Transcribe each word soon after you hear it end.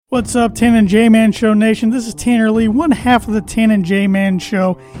What's up, Tan and J-Man Show Nation? This is Tanner Lee, one half of the Tan and J-Man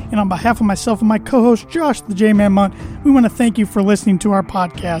Show. And on behalf of myself and my co-host, Josh the J-Man Munt, we want to thank you for listening to our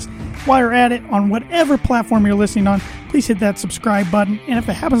podcast. While you're at it, on whatever platform you're listening on, please hit that subscribe button. And if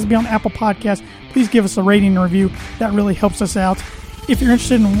it happens to be on Apple Podcasts, please give us a rating and review. That really helps us out. If you're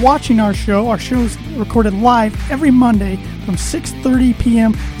interested in watching our show is recorded live every Monday from 6:30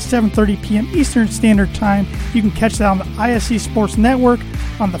 p.m. to 7:30 p.m. Eastern Standard Time. You can catch that on the ISC Sports Network,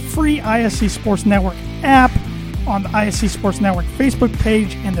 on the free ISC Sports Network app, on the ISC Sports Network Facebook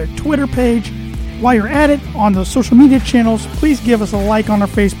page, and their Twitter page. While you're at it, on the social media channels, please give us a like on our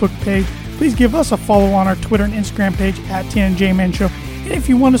Facebook page. Please give us a follow on our Twitter and Instagram page at Tan and J-Man Show. And if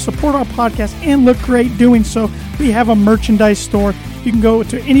you want to support our podcast and look great doing so, we have a merchandise store. You can go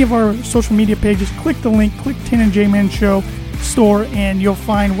to any of our social media pages, click the link, click Tan and J-Man Show store, and you'll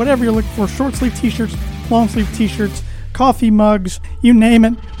find whatever you're looking for. Short sleeve t-shirts, long sleeve t-shirts, coffee mugs, you name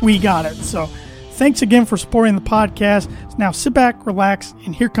it, we got it. So thanks again for supporting the podcast. Now sit back, relax,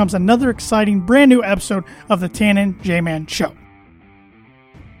 and here comes another exciting brand new episode of the Tan and J-Man Show.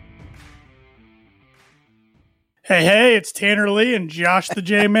 Hey, it's Tanner Lee and Josh the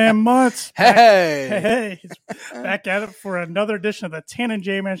J-Man Muntz. Hey. Back at it for another edition of the Tan and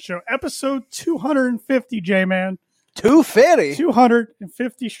J-Man Show, episode 250, J-Man. 250?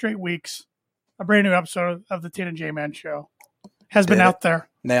 250 straight weeks. A brand new episode of the Tan and J-Man Show has been out there.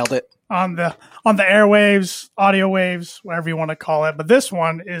 Nailed it. On the airwaves, audio waves, whatever you want to call it. But this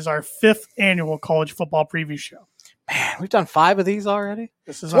one is our 5th annual college football preview show. Man, we've done 5 of these already.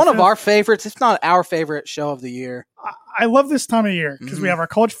 This is one of our favorites, if not our favorite show of the year. I love this time of year because we have our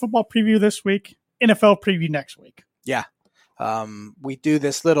college football preview this week, NFL preview next week. Yeah. We do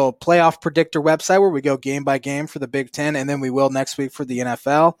this little playoff predictor website where we go game by game for the Big Ten, and then we will next week for the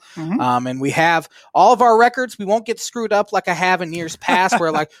NFL. And we have all of our records. We won't get screwed up like I have in years past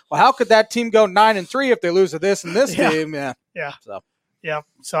where like, well, how could that team go 9-3 if they lose to this and this team? Yeah.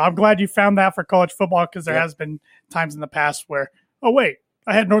 So I'm glad you found that for college football because there has been times in the past where, oh, wait,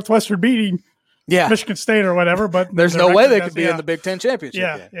 I had Northwestern beating Michigan State or whatever, but there's no way they could be in the Big Ten championship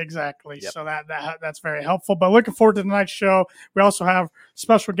game. Exactly. Yep. So that's very helpful. But looking forward to tonight's show. We also have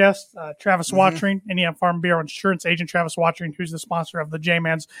special guest Travis Wottring, Indiana Farm Bureau insurance agent Travis Wottring, who's the sponsor of the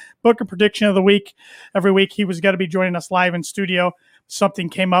J-Man's Book and Prediction of the Week. Every week he was going to be joining us live in studio. Something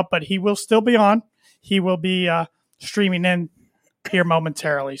came up, but he will still be on. He will be streaming in here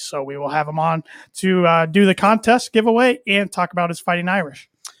momentarily. So we will have him on to do the contest giveaway and talk about his Fighting Irish.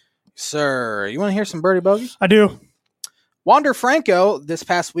 Sir, you want to hear some birdie bogeys? I do. Wander Franco this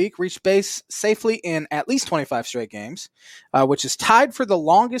past week reached base safely in at least 25 straight games, which is tied for the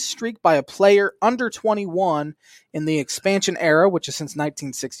longest streak by a player under 21 in the expansion era, which is since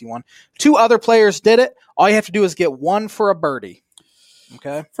 1961. 2 other players did it. All you have to do is get 1 for a birdie.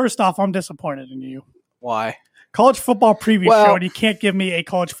 Okay. First off, I'm disappointed in you. Why? College football preview show, and you can't give me a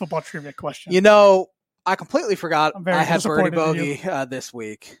college football trivia question. You know, I completely forgot I had birdie bogey this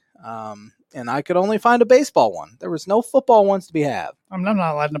week. And I could only find a baseball one. There was no football ones to be had. I'm not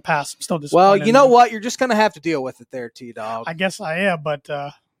allowed to pass. I'm still disappointed. Well, you know what? You're just going to have to deal with it there, T-Dog. I guess I am, but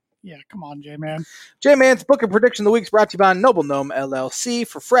come on, J-Man. J-Man's Book and Prediction of the Week is brought to you by Noble Gnome LLC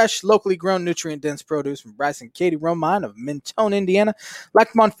for fresh, locally grown, nutrient-dense produce from Bryce and Katie Romine of Mentone, Indiana.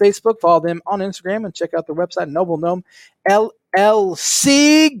 Like them on Facebook, follow them on Instagram, and check out their website, Noble Gnome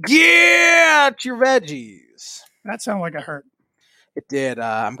LLC. Get your veggies. That sounded like it hurt. It did.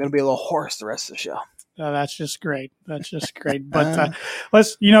 I'm going to be a little hoarse the rest of the show. That's just great. But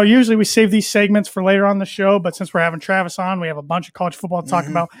let's, usually we save these segments for later on the show, but since we're having Travis on, we have a bunch of college football to talk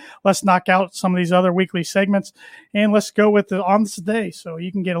about. Let's knock out some of these other weekly segments, and let's go with the on this day so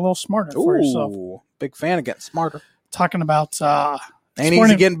you can get a little smarter for yourself. Big fan of getting smarter. Talking about ain't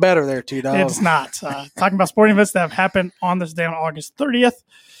easy getting better there, T-Dog. It's not. Talking about sporting events that have happened on this day on August 30th.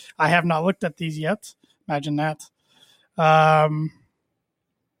 I have not looked at these yet. Imagine that.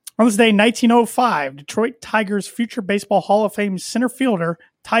 On this day, 1905, Detroit Tigers future Baseball Hall of Fame center fielder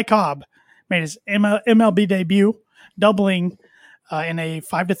Ty Cobb made his MLB debut, doubling in a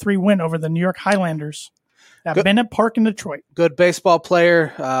 5-3 win over the New York Highlanders at Bennett Park in Detroit. Good baseball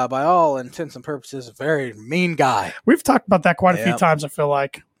player, by all intents and purposes, a very mean guy. We've talked about that quite a few times, I feel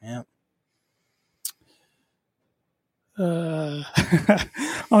like. Yeah. On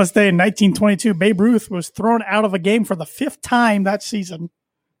this day in 1922, Babe Ruth was thrown out of a game for the 5th time that season.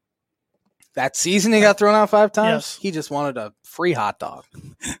 That season he got thrown out 5 times? Yes. He just wanted a free hot dog.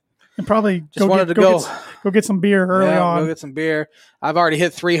 And probably just wanted to go get some beer early on. Go get some beer. I've already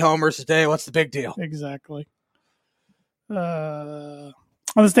hit 3 homers today. What's the big deal? Exactly. On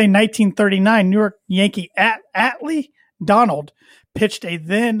this day, 1939, New York Yankee Atlee Donald pitched a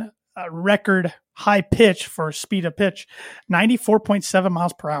then record high pitch for speed of pitch, 94.7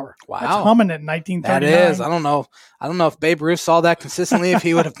 miles per hour. Wow. That's humming at 1939. That is. I don't know if Babe Ruth saw that consistently, if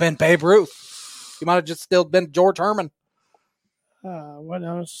he would have been Babe Ruth. He might have just still been George Herman. What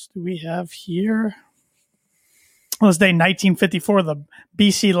else do we have here? On this day, 1954, the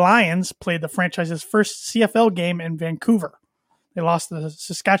BC Lions played the franchise's first CFL game in Vancouver. They lost to the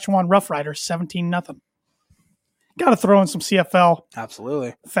Saskatchewan Roughriders 17-0. Got to throw in some CFL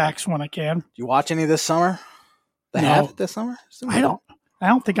facts when I can. Do you watch any this summer? They have it this summer? I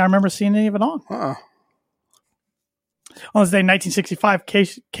don't think I remember seeing any of it on. On this day, 1965,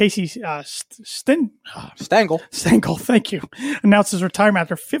 Casey Stengel, thank you, announced his retirement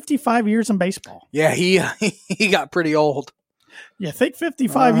after 55 years in baseball. Yeah, he got pretty old. Yeah, think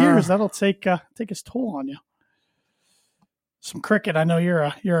 55 years. That'll take its toll on you. Some cricket. I know you're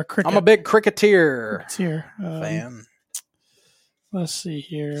a cricket. I'm a big cricketer fan. Let's see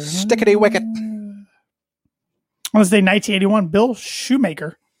here. Stickety wicket. On this day, 1981, Bill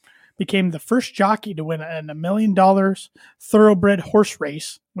Shoemaker became the first jockey to win a $1 million thoroughbred horse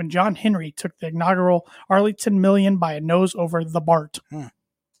race when John Henry took the inaugural Arlington Million by a nose over the Bart.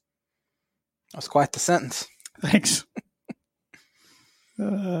 That's quite the sentence. Thanks.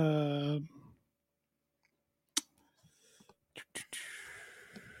 On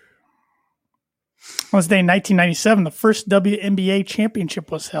this day in 1997, the first WNBA championship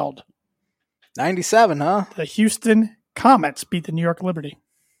was held. 97, huh? The Houston Comets beat the New York Liberty.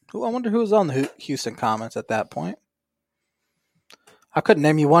 I wonder who was on the Houston Comets at that point. I couldn't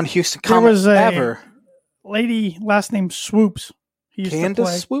name you one Houston Comet ever. Lady, last name Swoops.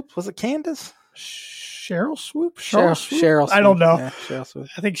 Candace Swoops? Was it Candace? Cheryl Swoops? Cheryl Swoops. I don't know. Yeah, Cheryl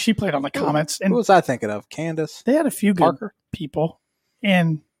Swoops. I think she played on the Comets. Who was I thinking of? Candace? They had a few good people.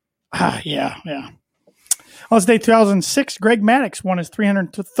 And, yeah. On this day, 2006, Greg Maddux won his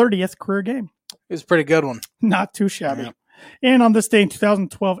 330th career game. It was a pretty good one. Not too shabby. Yeah. And on this day in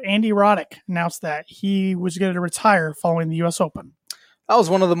 2012, Andy Roddick announced that he was going to retire following the U.S. Open. That was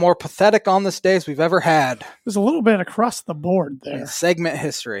one of the more pathetic on this days we've ever had. There's a little bit across the board there. Segment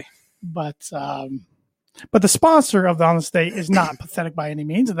history. But the sponsor of the On This Day is not pathetic by any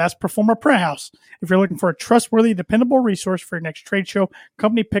means, and that's Performer Print House. If you're looking for a trustworthy, dependable resource for your next trade show,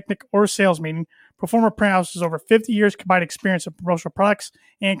 company picnic, or sales meeting, Performer Print House has over 50 years combined experience in promotional products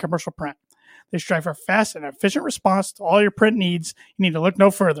and commercial print. They strive for fast and efficient response to all your print needs. You need to look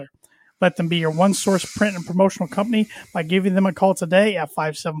no further. Let them be your one-source print and promotional company by giving them a call today at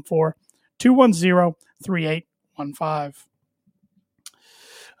 574-210-3815.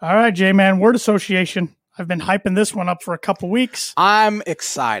 All right, J-Man, word association. I've been hyping this one up for a couple weeks. I'm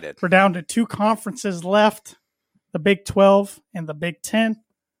excited. We're down to two conferences left, the Big 12 and the Big 10.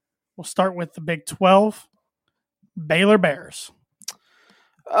 We'll start with the Big 12, Baylor Bears.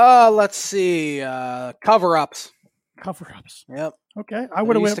 Let's see. Cover-ups. Cover-ups. Yep. Okay. I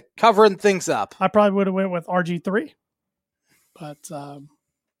would have went covering things up. I probably would have went with RG3, but it's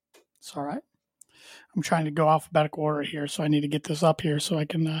all right. I'm trying to go alphabetical order here, so I need to get this up here so I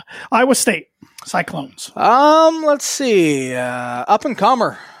can. Iowa State Cyclones. Let's see. Up and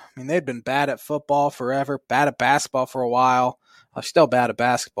comer. I mean, they'd been bad at football forever, bad at basketball for a while. Still bad at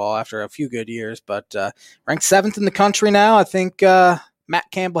basketball after a few good years, but ranked 7th in the country now. I think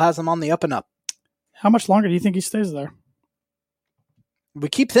Matt Campbell has them on the up and up. How much longer do you think he stays there? We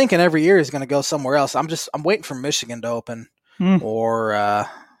keep thinking every year he's going to go somewhere else. I'm waiting for Michigan to open or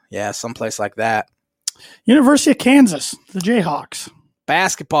someplace like that. University of Kansas, the Jayhawks.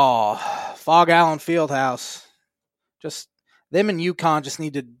 Basketball, Fog Allen Fieldhouse. Just them and UConn just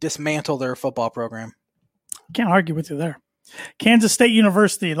need to dismantle their football program. Can't argue with you there. Kansas State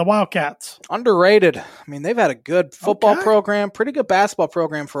University, the Wildcats. Underrated. I mean, they've had a good football program, pretty good basketball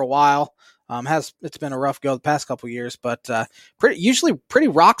program for a while. It's been a rough go the past couple of years, but usually pretty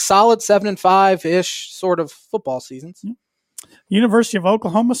rock solid 7-5-ish sort of football seasons. University of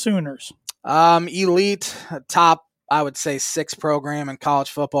Oklahoma Sooners. Elite, top, I would say 6 program in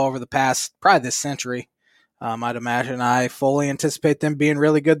college football over the past, probably this century. I'd imagine. I fully anticipate them being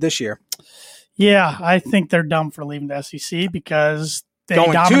really good this year. Yeah, I think they're dumb for leaving the SEC because they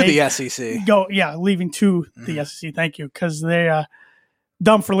going dominate. To the SEC. Leaving to the SEC. Thank you, because they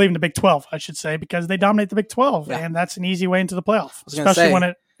dumb for leaving the Big 12, I should say, because they dominate the Big 12, and that's an easy way into the playoff, especially when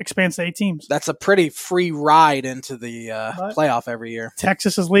it expands to 8 teams. That's a pretty free ride into the playoff every year.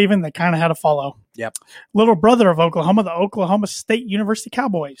 Texas is leaving. They kind of had to follow. Yep. Little brother of Oklahoma, the Oklahoma State University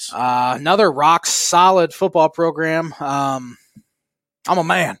Cowboys. Another rock solid football program. I'm a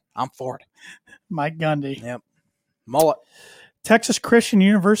man. I'm for it. Mike Gundy. Yep. Mullet. Texas Christian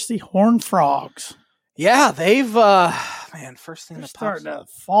University Horned Frogs. Yeah, they've first thing They're that pops. starting to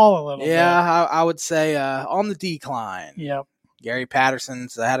fall a little bit. Yeah, I would say on the decline. Yep. Gary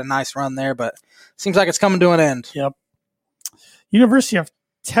Patterson's had a nice run there, but seems like it's coming to an end. Yep. University of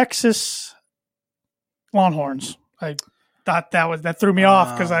Texas Longhorns. I thought that threw me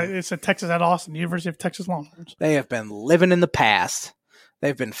off because it said Texas at Austin. University of Texas Longhorns. They have been living in the past.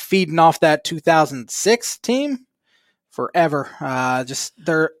 They've been feeding off that 2006 team forever.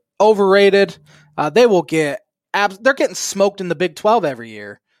 They're overrated. They will get. They're getting smoked in the Big 12 every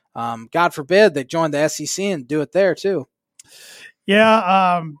year. God forbid they join the SEC and do it there too.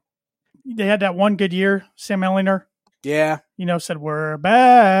 Yeah, they had that one good year. Sam Ehlinger, Yeah, said we're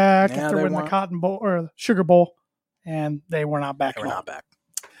back Yeah, after they winning the weren't. Cotton Bowl or the Sugar Bowl, and they were not back. they were not back.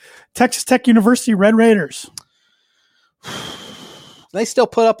 Texas Tech University Red Raiders. They still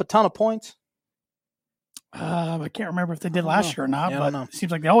put up a ton of points. I can't remember if they did last year or not, Yeah, I but don't know. it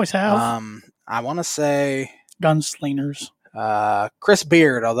seems like they always have. I want to say Gunslingers. Chris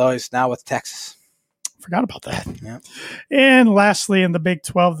Beard, although he's now with Texas. Forgot about that. Yeah. And lastly, in the Big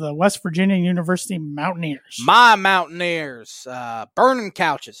 12, the West Virginia University Mountaineers. My Mountaineers, burning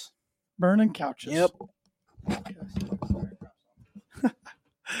couches. Burning couches. Yep.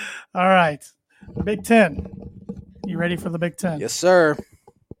 All right. Big 10. You ready for the Big 10? Yes, sir.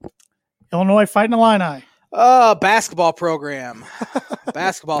 Illinois Fighting Illini. Basketball program.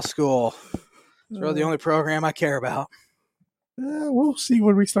 Basketball school. It's really the only program I care about. We'll see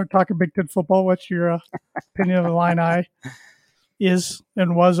when we start talking Big 10 football what your opinion of Illini is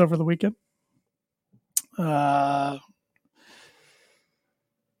and was over the weekend. Yeah,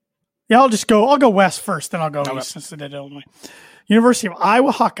 I'll go west first, then I'll go east since I did Illinois. University of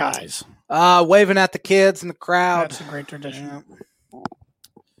Iowa Hawkeyes. Waving at the kids in the crowd. That's a great tradition. Yeah.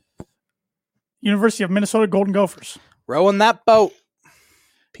 University of Minnesota Golden Gophers. Rowing that boat.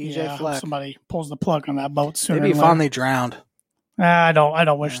 PJ Fleck. Somebody pulls the plug on that boat sooner. Maybe he finally drowned. I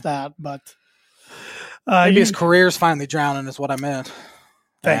don't wish that, but maybe his career's finally drowning is what I meant.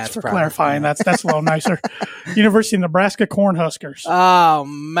 Thanks for clarifying. That's a little nicer. University of Nebraska Cornhuskers. Oh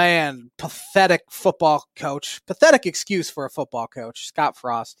man, pathetic football coach. Pathetic excuse for a football coach, Scott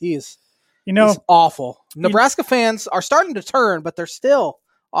Frost. He's awful. Nebraska fans are starting to turn, but they're still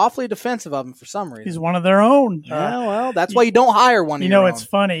awfully defensive of him for some reason. He's one of their own. Yeah, well, that's why you don't hire one. It's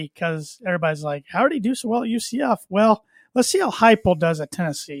funny because everybody's like, "How did he do so well at UCF?" Well, let's see how Heupel does at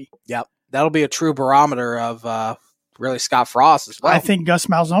Tennessee. Yep, that'll be a true barometer of really Scott Frost as well. I think Gus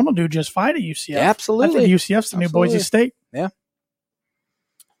Malzahn will do just fine at UCF. Yeah, absolutely. I think UCF's the new Boise State. Yeah.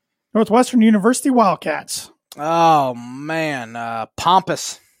 Northwestern University Wildcats. Oh man,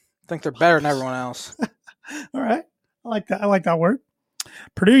 pompous. I think they're better than everyone else. All right, I like that. I like that word.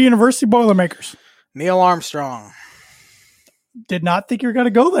 Purdue University Boilermakers. Neil Armstrong. Did not think you were going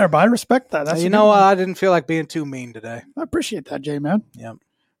to go there, but I respect that. That's I didn't feel like being too mean today. I appreciate that, J-Man. Yep.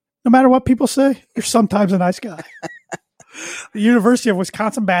 No matter what people say, you're sometimes a nice guy. The University of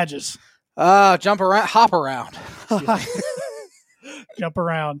Wisconsin Badgers. Jump around, hop around. Jump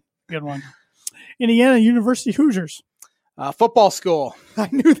around. Good one. Indiana University Hoosiers. Football school. I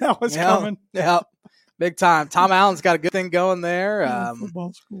knew that was coming. Yep. Big time. Tom Allen's got a good thing going there.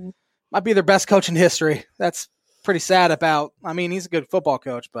 Football school. Might be their best coach in history. That's pretty sad about. I mean, he's a good football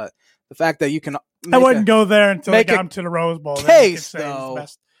coach, but the fact that you can. I wouldn't go there until I got him to the Rose Bowl. Case, though,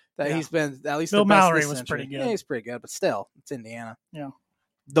 that he's been at least Bill the best Mallory this was century. pretty good. Yeah, he's pretty good, but still, it's Indiana. Yeah.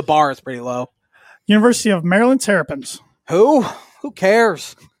 The bar is pretty low. University of Maryland Terrapins. Who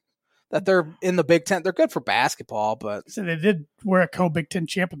cares that they're in the Big Ten? They're good for basketball, but so they did wear a co-Big Ten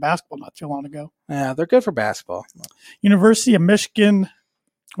champ in basketball not too long ago. Yeah, they're good for basketball. University of Michigan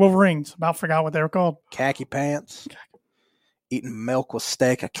Wolverines. About forgot what they were called. Khaki pants. Eating milk with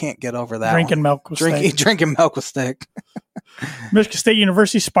steak. I can't get over that. Drinking milk with steak. Drinking milk with steak. Michigan State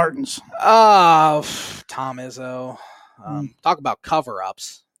University Spartans. Tom Izzo. Talk about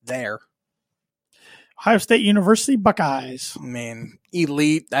cover-ups there. Ohio State University Buckeyes. I mean,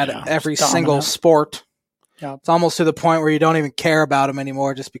 elite at every dominant. single sport. Yep. It's almost to the point where you don't even care about them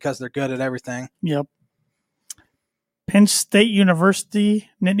anymore just because they're good at everything. Yep. Penn State University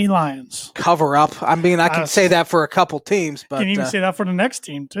Nittany Lions. Cover up. I mean, I can say that for a couple teams, but you can even say that for the next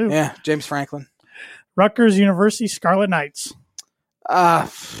team too. Yeah, James Franklin. Rutgers University Scarlet Knights.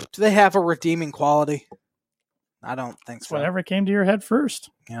 Do they have a redeeming quality? I don't think so. Whatever came to your head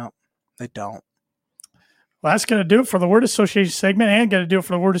first. Yeah, they don't. Well, that's going to do it for the Word Association segment and going to do it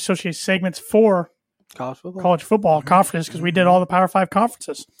for the Word Association segments for college football conferences because we did all the Power 5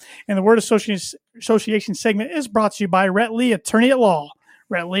 conferences. And the Word Association segment is brought to you by Rhett Lee, attorney at law.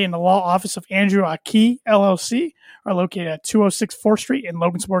 Rhett Lee and the law office of Andrew Aki, LLC, are located at 206 4th Street in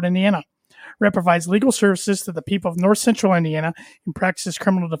Logansport, Indiana. Rhett provides legal services to the people of North Central Indiana and practices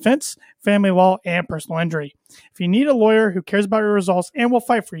criminal defense, family law, and personal injury. If you need a lawyer who cares about your results and will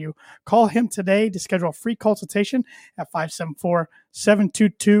fight for you, call him today to schedule a free consultation at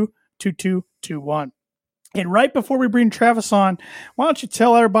 574-722-2221. And right before we bring Travis on, why don't you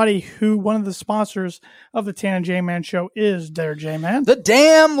tell everybody who one of the sponsors of the Tan and J-Man Show is there, J-Man? The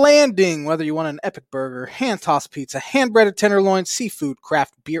Damn Landing. Whether you want an epic burger, hand-tossed pizza, hand-breaded tenderloin, seafood,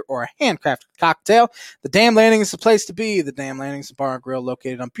 craft beer, or a handcrafted cocktail, the Damn Landing is the place to be. The Damn Landing is a bar and grill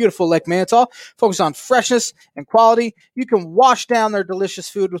located on beautiful Lake Manitou. Focused on freshness and quality. You can wash down their delicious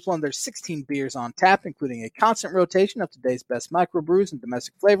food with one of their 16 beers on tap, including a constant rotation of today's best microbrews and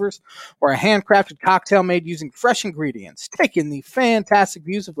domestic flavors, or a handcrafted cocktail made using fresh ingredients. Take in the fantastic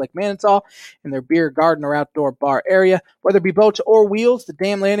views of Lake Manitou in their beer garden or outdoor bar area. Whether it be boats or wheels, the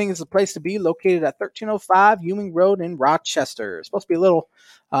Damn Landing is the place to be, located at 1305 Ewing Road in Rochester. It's supposed to be a little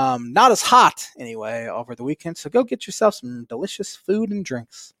not as hot anyway over the weekend, so go get yourself some delicious food and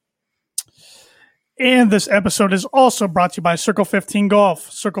drinks. And this episode is also brought to you by Circle 15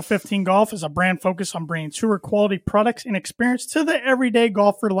 Golf. Circle 15 Golf is a brand focused on bringing tour quality products and experience to the everyday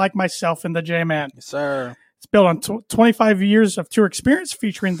golfer like myself and the J-Man. Yes, sir. It's built on 25 years of tour experience,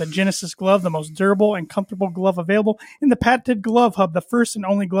 featuring the Genesis glove, the most durable and comfortable glove available, and the patented Glove Hub, the first and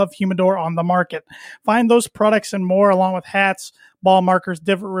only glove humidor on the market. Find those products and more, along with hats, ball markers,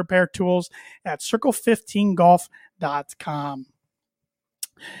 different repair tools at circle15golf.com.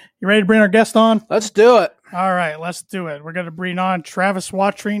 You ready to bring our guest on? Let's do it. All right, let's do it. We're going to bring on Travis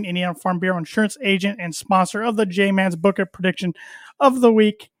Wottring, Indiana Farm Bureau insurance agent and sponsor of the J-Man's Book of Prediction of the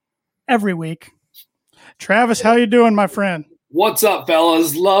Week every week. Travis, how you doing, my friend? What's up,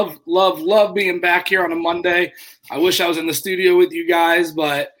 fellas? Love being back here on a Monday. I wish I was in the studio with you guys,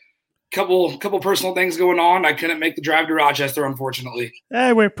 but couple personal things going on. I couldn't make the drive to Rochester, unfortunately.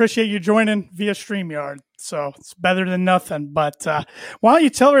 Hey, we appreciate you joining via StreamYard, so it's better than nothing. But why don't you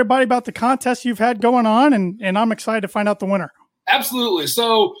tell everybody about the contest you've had going on, and I'm excited to find out the winner. Absolutely.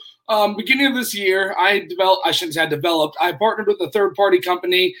 So beginning of this year, I partnered with a third-party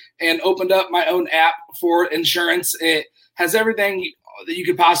company and opened up my own app for insurance. It has everything that you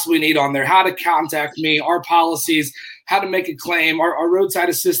could possibly need on there: how to contact me, our policies, how to make a claim, our roadside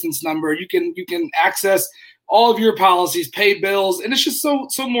assistance number. You can access all of your policies, pay bills, and it's just so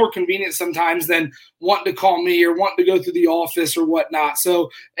more convenient sometimes than wanting to call me or wanting to go through the office or whatnot. So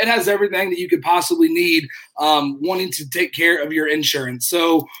it has everything that you could possibly need wanting to take care of your insurance.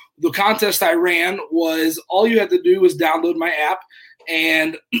 So the contest I ran was all you had to do was download my app,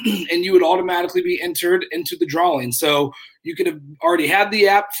 and you would automatically be entered into the drawing. So you could have already had the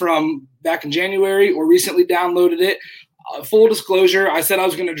app from back in January or recently downloaded it. Full disclosure, I said I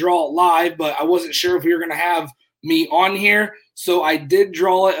was going to draw it live, but I wasn't sure if we were going to have me on here. So I did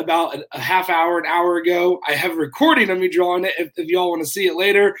draw it about a half hour, an hour ago. I have a recording of me drawing it if y'all want to see it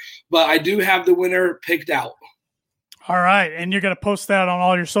later, but I do have the winner picked out. All right. And you're going to post that on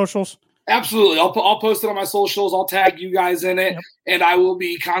all your socials? Absolutely. I'll post it on my socials. I'll tag you guys in it, and I will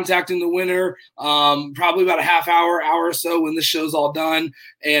be contacting the winner probably about a half hour or so when this show's all done,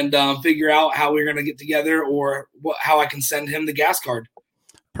 and figure out how we're going to get together or how I can send him the gas card.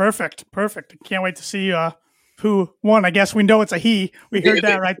 Perfect. Can't wait to see who won. I guess we know it's a he. We heard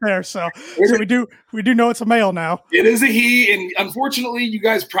that right there. So we do know it's a male now. It is a he, and unfortunately, you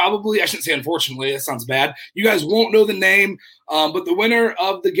guys I shouldn't say unfortunately, that sounds bad. You guys won't know the name, but the winner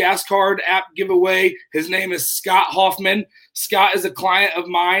of the gas card app giveaway, his name is Scott Hoffman. Scott is a client of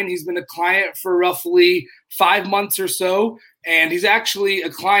mine. He's been a client for roughly 5 months or so, and he's actually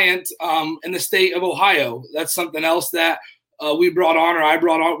a client in the state of Ohio. That's something else that we brought on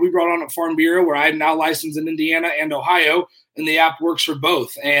at Farm Bureau, where I'm now licensed in Indiana and Ohio, and the app works for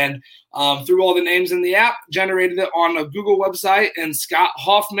both. And through all the names in the app, generated it on a Google website, and Scott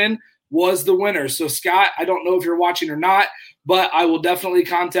Hoffman was the winner. So Scott, I don't know if you're watching or not, but I will definitely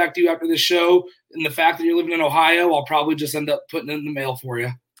contact you after the show. And the fact that you're living in Ohio, I'll probably just end up putting it in the mail for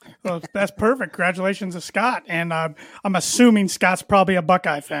you. Well, that's perfect. Congratulations to Scott. And I'm assuming Scott's probably a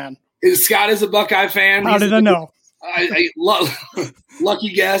Buckeye fan. Scott is a Buckeye fan. How did I know? I love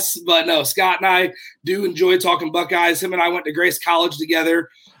lucky guess, but no, Scott and I do enjoy talking Buckeyes. Him and I went to Grace College together.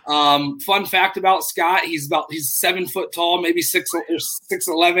 Fun fact about Scott, he's 7 foot tall, maybe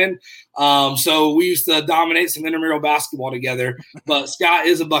 6'11". So we used to dominate some intramural basketball together, but Scott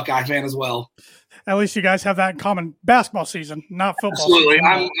is a Buckeye fan as well. At least you guys have that in common. Basketball season, not football. Absolutely.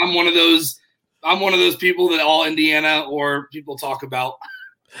 Season. I'm one of those people that all Indiana or people talk about.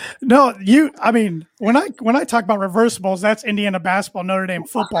 No, when I talk about reversibles, that's Indiana basketball, Notre Dame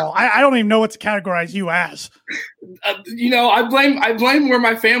football. I don't even know what to categorize you as. I blame where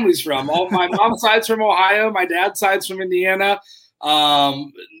my family's from. My mom's side's from Ohio. My dad's side's from Indiana.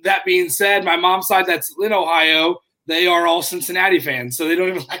 That being said, my mom's side that's in Ohio, they are all Cincinnati fans, so they don't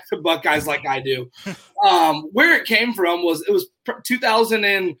even like the Buckeyes like I do. Where it came from was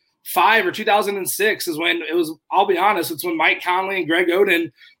 2005 or 2006 is when it was. I'll be honest, it's when Mike Conley and Greg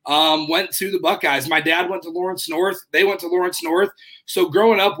Oden went to the Buckeyes. My dad went to Lawrence North. They went to Lawrence North. So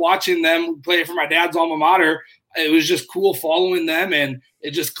growing up watching them play for my dad's alma mater, it was just cool following them, and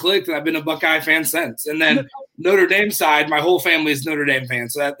it just clicked. And I've been a Buckeye fan since. And then Notre Dame side, my whole family is Notre Dame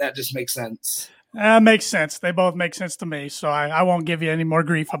fans, so that just makes sense. Makes sense. They both make sense to me, so I won't give you any more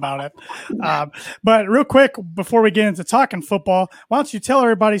grief about it. But real quick, before we get into talking football, why don't you tell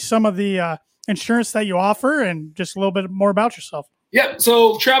everybody some of the insurance that you offer and just a little bit more about yourself? Yeah,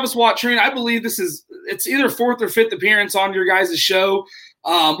 so Travis Wottring, I believe it's either fourth or fifth appearance on your guys' show.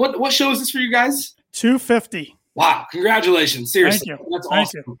 What show is this for you guys? 250. Wow, congratulations. Seriously. Thank you. That's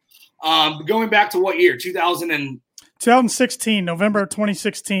awesome. Going back to what year? 2016, November of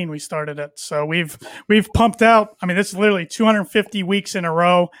 2016, we started it. So we've pumped out. I mean, this is literally 250 weeks in a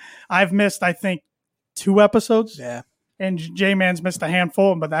row. I've missed, I think, 2 episodes. Yeah. And J-Man's missed a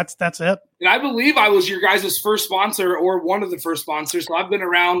handful, but that's it. And I believe I was your guys' first sponsor or one of the first sponsors. So I've been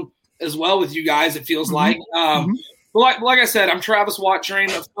around as well with you guys, it feels like. But like I said, I'm Travis Wottring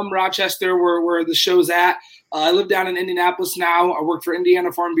from Rochester, where the show's at. I live down in Indianapolis now. I work for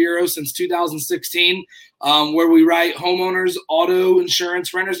Indiana Farm Bureau since 2016, where we write homeowners, auto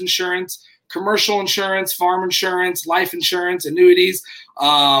insurance, renters insurance, commercial insurance, farm insurance, life insurance, annuities.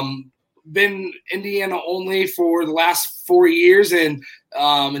 Been Indiana only for the last 4 years. And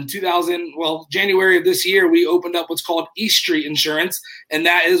in January of this year, we opened up what's called East Street Insurance. And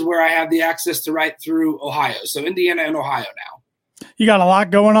that is where I have the access to write through Ohio. So Indiana and Ohio now. You got a lot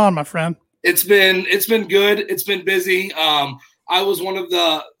going on, my friend. It's been good. It's been busy. I was one of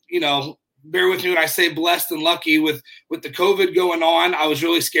the, bear with me when I say blessed and lucky with the COVID going on. I was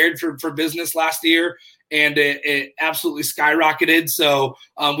really scared for business last year, and it absolutely skyrocketed. So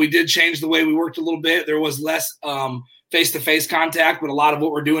we did change the way we worked a little bit. There was less face-to-face contact, but a lot of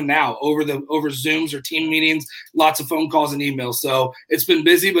what we're doing now over Zooms or team meetings, lots of phone calls and emails. So it's been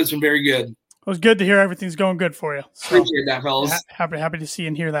busy, but it's been very good. It was good to hear everything's going good for you. So, appreciate that, fellas. Happy to see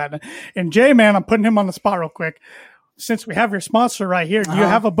and hear that. And J-Man, I'm putting him on the spot real quick. Since we have your sponsor right here, do you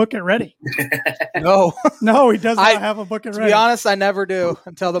have a book it ready? No. No, he does not have a book it ready. To be honest, I never do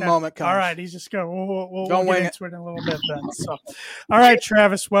until the moment comes. All right, he's just going. We'll get into it in a little bit then. So, all right,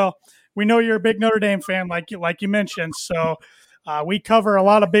 Travis. Well, we know you're a big Notre Dame fan, like you mentioned. So we cover a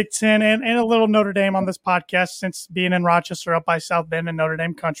lot of Big Ten and a little Notre Dame on this podcast since being in Rochester up by South Bend and Notre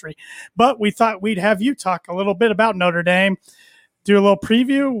Dame country. But we thought we'd have you talk a little bit about Notre Dame, do a little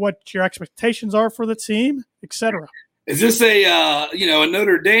preview, what your expectations are for the team, etc. Is this a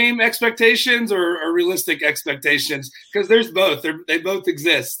Notre Dame expectations or realistic expectations? Because there's both. They both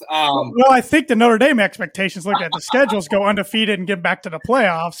exist. Well, I think the Notre Dame expectations, look at the schedules, go undefeated and get back to the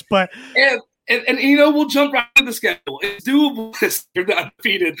playoffs. But and we'll jump right to the schedule. It's doable this year, the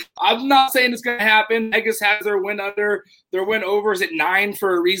undefeated. I'm not saying it's going to happen. Vegas has their win overs at 9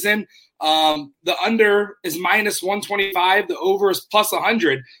 for a reason. The under is minus 125. The over is plus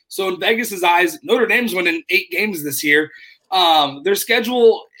 100. So in Vegas's eyes, Notre Dame's winning 8 games this year. Their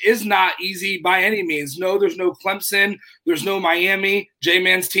schedule is not easy by any means. No, there's no Clemson. There's no Miami.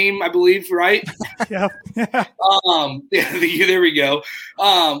 J-Man's team, I believe, right? Yeah. There we go.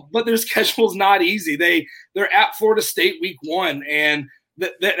 But their schedule's not easy. They're at Florida State week 1, and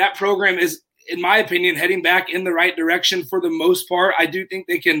that program is, in my opinion, heading back in the right direction for the most part. I do think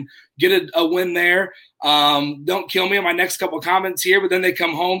they can get a win there. Don't kill me on my next couple of comments here, but then they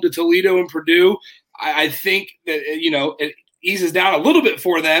come home to Toledo and Purdue. I think that, it eases down a little bit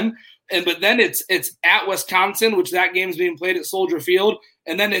for them. But then it's at Wisconsin, which that game's being played at Soldier Field,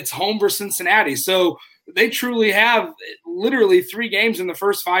 and then it's home for Cincinnati. So they truly have literally 3 games in the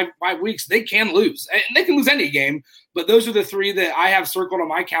first 5 weeks they can lose. And they can lose any game, but those are the 3 that I have circled on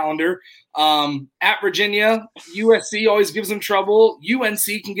my calendar. At Virginia, USC always gives them trouble.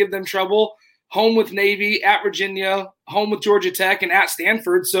 UNC can give them trouble. Home with Navy, at Virginia, home with Georgia Tech, and at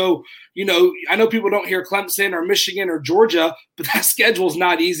Stanford. So, I know people don't hear Clemson or Michigan or Georgia, but that schedule is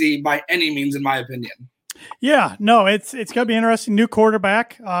not easy by any means, in my opinion. Yeah, no, it's going to be interesting. New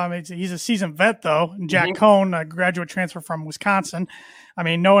quarterback. He's a seasoned vet, though. Jack Cohn, a graduate transfer from Wisconsin. I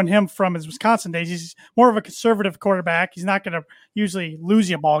mean, knowing him from his Wisconsin days, he's more of a conservative quarterback. He's not going to usually lose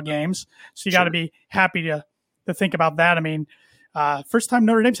you ball games. So you got to be happy to think about that. I mean, First time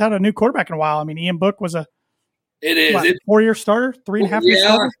Notre Dame's had a new quarterback in a while. I mean, Ian Book was It's 4-year starter, 3.5 year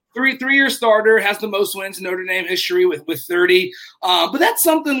starter. Three-year starter, has the most wins in Notre Dame history with 30. But that's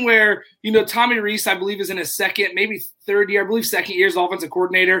something where, Tommy Rees, I believe, is in his second, maybe third year, I believe second year as offensive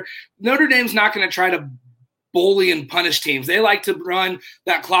coordinator. Notre Dame's not going to try to bully and punish teams. They like to run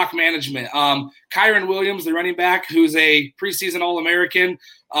that clock management. Kyron Williams, the running back, who's a preseason All-American,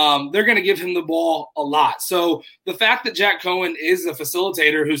 they're going to give him the ball a lot. So the fact that Jack Cohen is a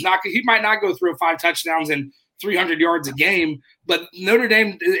facilitator he might not go through 5 touchdowns and 300 yards a game, but Notre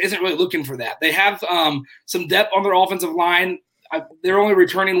Dame isn't really looking for that. They have some depth on their offensive line. They're only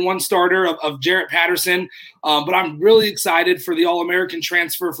returning one starter of Jarrett Patterson, but I'm really excited for the All-American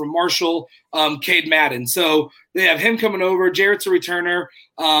transfer from Marshall, Cade Madden. So they have him coming over. Jarrett's a returner.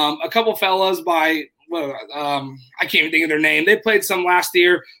 A couple fellas I can't even think of their name. They played some last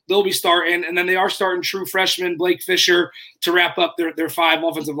year. They'll be starting, and then they are starting true freshman Blake Fisher to wrap up their 5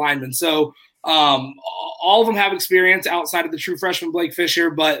 offensive linemen. So all of them have experience outside of the true freshman Blake Fisher,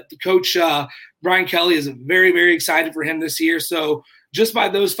 but the coach Brian Kelly is very, very excited for him this year. So just by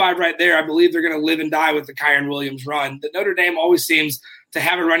those 5 right there, I believe they're going to live and die with the Kyron Williams run. That Notre Dame always seems to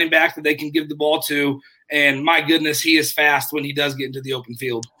have a running back that they can give the ball to. And my goodness, he is fast when he does get into the open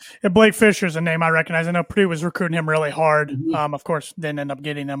field. Yeah, Blake Fisher's a name I recognize. I know Purdue was recruiting him really hard. Mm-hmm. Of course, didn't end up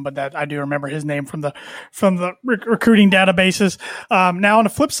getting him, but that I do remember his name from the recruiting databases. Now, on the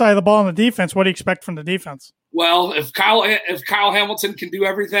flip side of the ball on the defense, what do you expect from the defense? Well, if Kyle Hamilton can do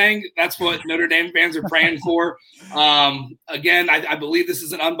everything, that's what Notre Dame fans are praying for. Again, I believe this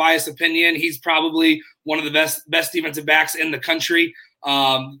is an unbiased opinion. He's probably one of the best defensive backs in the country.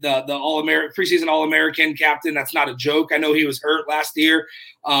 The preseason All-American captain. That's not a joke. I know he was hurt last year.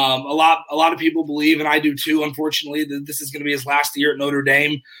 A lot of people believe, and I do too, unfortunately, that this is going to be his last year at Notre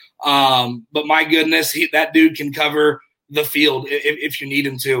Dame. But my goodness, that dude can cover the field if you need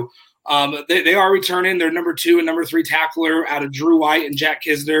him to. They are returning their number 2 and number 3 tackler out of Drew White and Jack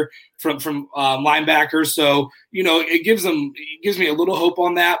Kisner from linebackers. So, it gives me a little hope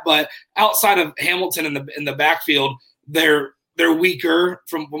on that. But outside of Hamilton in the backfield, they're weaker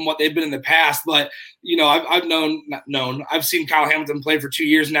from what they've been in the past. But, I've seen Kyle Hamilton play for 2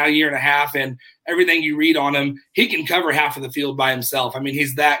 years now, 1.5 years, and everything you read on him, he can cover half of the field by himself. I mean,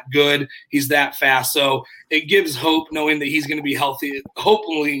 he's that good. He's that fast. So it gives hope knowing that he's going to be healthy.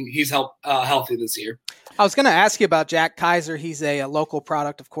 Hopefully he's healthy this year. I was going to ask you about Jack Kaiser. He's a local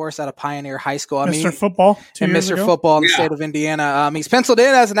product, of course, out of Pioneer High School. Mr. Football. And Mr. Football in the state of Indiana. He's penciled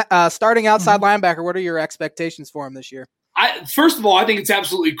in as a starting outside linebacker. What are your expectations for him this year? First of all, I think it's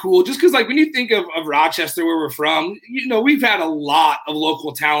absolutely cool just because, when you think of Rochester, where we're from, we've had a lot of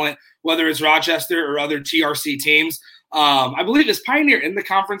local talent, whether it's Rochester or other TRC teams. I believe is Pioneer in the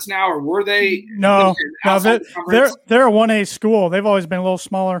conference now, or were they? No, they're a 1A school. They've always been a little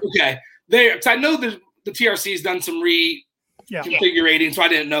smaller. Okay. I know the TRC has done some reconfigurating, so I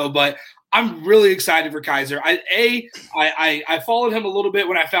didn't know, but I'm really excited for Kaiser. I followed him a little bit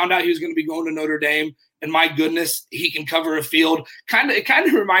when I found out he was going to be going to Notre Dame. And my goodness, he can cover a field. It kind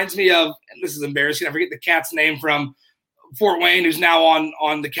of reminds me of, and this is embarrassing, I forget the cat's name from Fort Wayne, who's now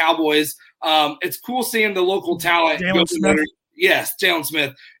on the Cowboys. It's cool seeing the local talent. Jalen Smith. Yes, Jalen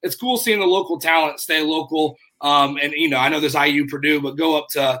Smith. It's cool seeing the local talent stay local. And I know there's IU Purdue, but go up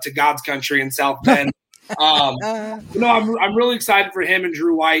to God's country in South Bend. I'm really excited for him and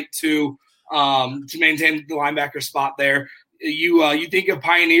Drew White to maintain the linebacker spot there. You think of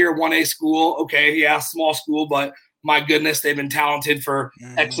Pioneer, 1A school. Okay, yeah, small school, but my goodness, they've been talented for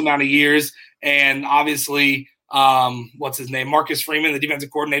X amount of years. And obviously, what's his name? Marcus Freeman, the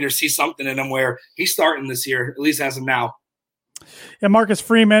defensive coordinator, sees something in him where he's starting this year, at least as of now. Yeah, Marcus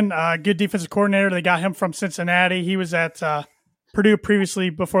Freeman, good defensive coordinator. They got him from Cincinnati. He was at Purdue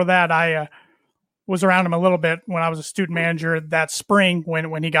previously. Before that, I was around him a little bit when I was a student manager that spring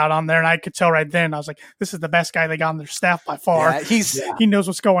when he got on there, and I could tell right then, I was like, this is the best guy they got on their staff by far. Yeah, he knows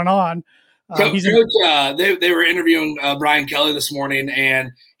what's going on. Coach, they were interviewing Brian Kelly this morning,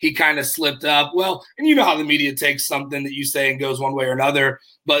 and he kind of slipped up. Well, and you know how the media takes something that you say and goes one way or another,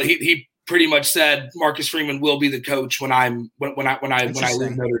 but he pretty much said Marcus Freeman will be the coach when I leave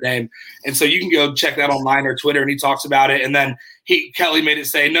Notre Dame. And so you can go check that online or Twitter, and he talks about it. And then Kelly made it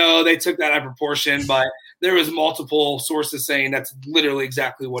say, no, they took that out of proportion, but there was multiple sources saying that's literally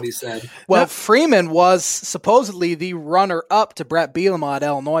exactly what he said. Well, Freeman was supposedly the runner-up to Brett Bielema at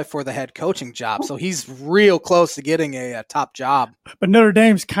Illinois for the head coaching job, so he's real close to getting a top job. But Notre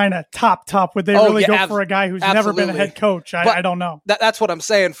Dame's kind of top. Would they really go for a guy who's never been a head coach? I don't know. That's what I'm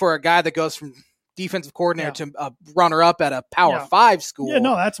saying for a guy that goes from defensive coordinator to a runner-up at a Power 5 school. Yeah,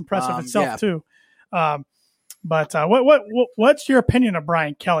 no, that's impressive itself too. But what's your opinion of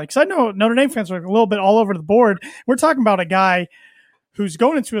Brian Kelly? Because I know Notre Dame fans are a little bit all over the board. We're talking about a guy who's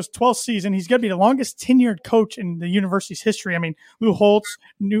going into his 12th season. He's going to be the longest tenured coach in the university's history. I mean, Lou Holtz,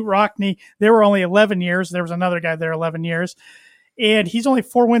 Knute Rockne, they were only 11 years. There was another guy there 11 years. And he's only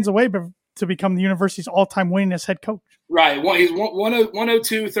 4 wins away to become the university's all-time winningest head coach. Right. Well, he's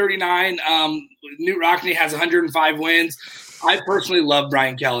 102-39. Knute Rockne has 105 wins. I personally love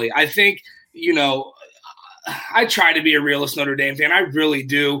Brian Kelly. I think, I try to be a realist Notre Dame fan. I really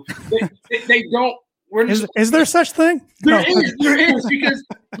do. They don't. Is there such thing? There is, because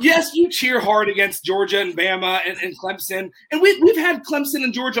yes, you cheer hard against Georgia and Bama and Clemson, and we've had Clemson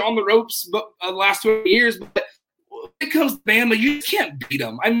and Georgia on the ropes the last 20 years. But when it comes to Bama, you can't beat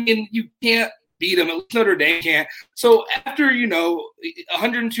them. I mean, you can't beat them. At least Notre Dame can't. So after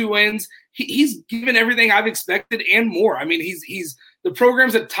 102 wins, he's given everything I've expected and more. I mean, he's the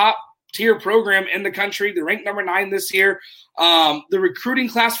program's a top tier program in the country. They're ranked number 9 this year. The recruiting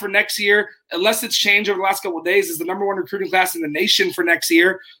class for next year, unless it's changed over the last couple of days, is the number 1 recruiting class in the nation for next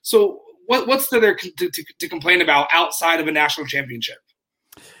year. So what's there to complain about outside of a national championship?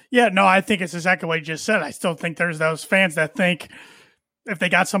 Yeah, no, I think it's exactly what you just said. I still think there's those fans that think if they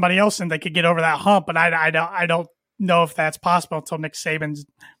got somebody else in, they could get over that hump. But I don't know if that's possible until Nick Saban's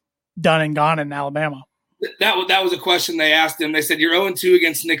done and gone in Alabama. That was a question they asked him. They said, "You're 0-2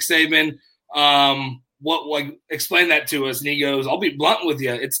 against Nick Saban. Explain that to us." And he goes, "I'll be blunt with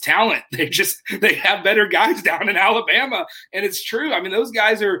you. It's talent. They have better guys down in Alabama." And it's true. I mean, those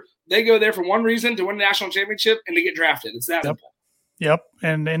guys they go there for one reason, to win a national championship and to get drafted. It's that simple. Yep.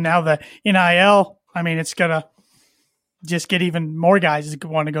 And now the NIL, I mean, it's gonna just get even more guys that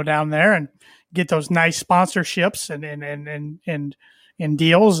want to go down there and get those nice sponsorships and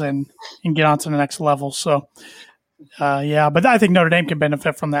deals and get on to the next level. So, but I think Notre Dame can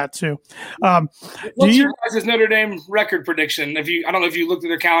benefit from that too. What's your guys' Notre Dame record prediction? I don't know if you looked at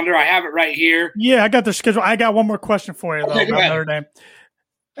their calendar. I have it right here. Yeah, I got their schedule. I got one more question for you, though, about Notre Dame.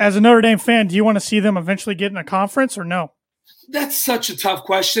 As a Notre Dame fan, do you want to see them eventually get in a conference or no? That's such a tough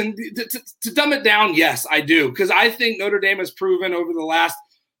question. To dumb it down, yes, I do. Because I think Notre Dame has proven over the last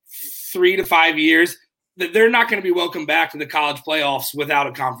 3 to 5 years that they're not going to be welcomed back to the college playoffs without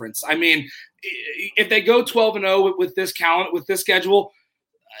a conference. I mean, if they go 12-0 with this calendar, with this schedule,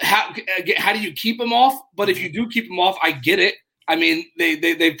 how do you keep them off? But if you do keep them off, I get it. I mean,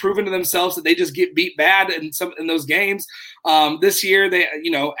 they've proven to themselves that they just get beat bad in those games. This year, they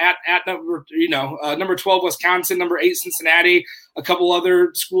at number 12 Wisconsin, number 8 Cincinnati, a couple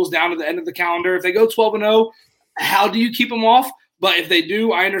other schools down at the end of the calendar. If they go 12-0, how do you keep them off? But if they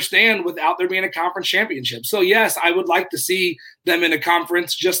do, I understand without there being a conference championship. So yes, I would like to see them in a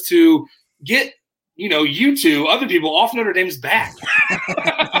conference just to get you two other people off Notre Dame's back.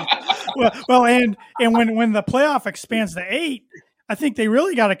 Well, and when the playoff expands to 8, I think they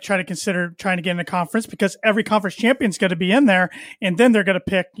really got to try to consider trying to get in a conference, because every conference champion's going to be in there, and then they're going to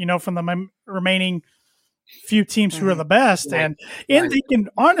pick, from the remaining few teams who are the best. Right. And they can,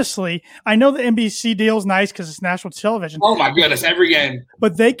 honestly, I know the NBC deal is nice because it's national television. Oh my goodness, every game.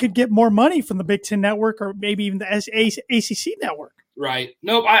 But they could get more money from the Big Ten Network or maybe even the ACC Network. Right.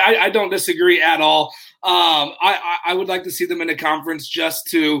 Nope, I don't disagree at all. I would like to see them in a conference just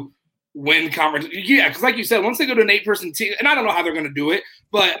to win conference. Yeah, because like you said, once they go to an 8-person team, and I don't know how they're going to do it,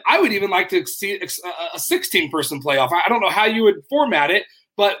 but I would even like to see a 16-person playoff. I don't know how you would format it,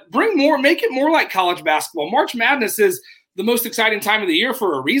 but make it more like college basketball. March Madness is the most exciting time of the year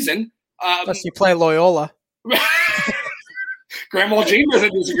for a reason. Unless you play Loyola. Grandma Jean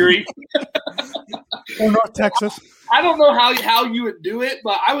doesn't disagree. Or North Texas. I don't know how you would do it,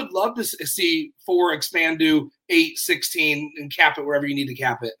 but I would love to see 4 expand to 8, 16, and cap it wherever you need to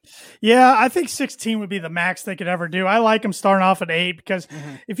cap it. Yeah, I think 16 would be the max they could ever do. I like them starting off at 8 because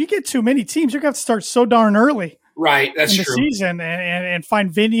if you get too many teams, you're going to have to start so darn early. Right, that's in the season and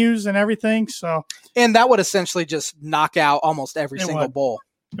find venues and everything. So, and that would essentially just knock out almost every single bowl.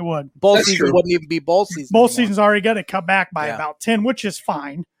 It would. Bowl season wouldn't even be bowl season. Bowl season's already got to cut back by about 10, which is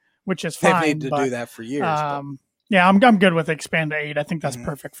fine. They've needed to do that for years. Yeah, I'm good with expand to 8. I think that's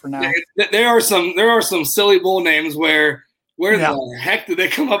perfect for now. There are some silly bowl names where the heck did they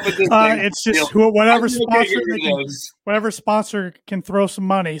come up with this thing? It's just whatever sponsor can throw some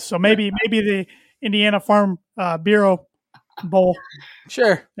money. So maybe the Indiana Farm Bureau Bowl.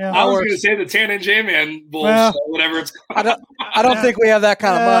 Sure. Yeah. I was going to say the Tan and J-Man Bowl, whatever it's called. I don't think we have that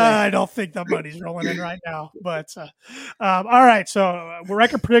kind of money. I don't think the money's rolling in right now. But all right. So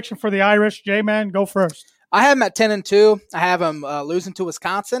record prediction for the Irish. J-Man, go first. I have them at 10-2. I have them losing to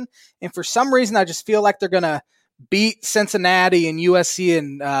Wisconsin. And for some reason, I just feel like they're going to beat Cincinnati and USC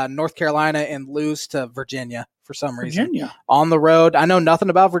and North Carolina and lose to Virginia for some reason. On the road. I know nothing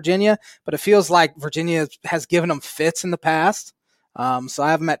about Virginia, but it feels like Virginia has given them fits in the past. So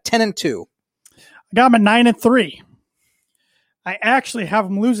I have them at 10-2. I got them at 9-3. I actually have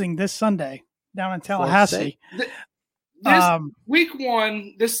them losing this Sunday down in Tallahassee. Week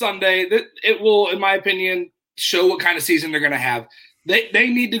 1, this Sunday, it will, in my opinion, show what kind of season they're going to have. They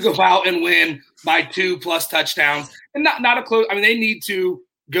need to go out and win by 2+ touchdowns, and not a close. I mean, they need to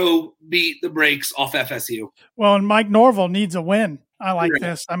go beat the brakes off FSU. Well, and Mike Norvell needs a win. I like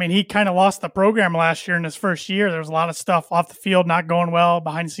this. I mean, he kind of lost the program last year in his first year. There was a lot of stuff off the field not going well,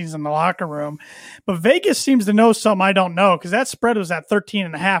 behind the scenes in the locker room. But Vegas seems to know something I don't know, because that spread was at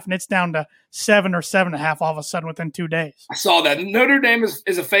 13.5, and it's down to 7 or 7.5 all of a sudden within 2 days. I saw that. Notre Dame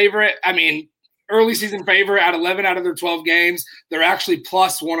is a favorite. I mean, early season favorite at 11 out of their 12 games. They're actually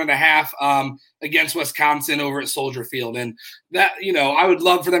plus 1.5 against Wisconsin over at Soldier Field. And that, I would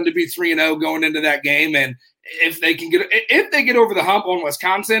love for them to be 3-0 going into that game. And if they get over the hump on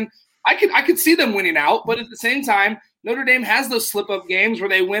Wisconsin, I could see them winning out. But at the same time, Notre Dame has those slip-up games where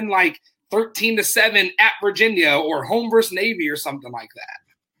they win like 13-7 at Virginia or home versus Navy or something like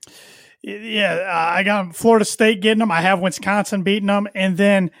that. Yeah, I got Florida State getting them. I have Wisconsin beating them. And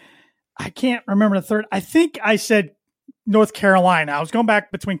then I can't remember the third. I think I said North Carolina. I was going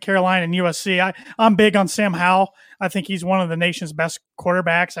back between Carolina and USC. I'm big on Sam Howell. I think he's one of the nation's best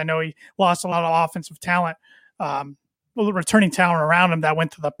quarterbacks. I know he lost a lot of offensive talent, returning talent around him that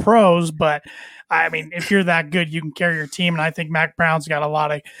went to the pros. But I mean, if you're that good, you can carry your team. And I think Mac Brown's got a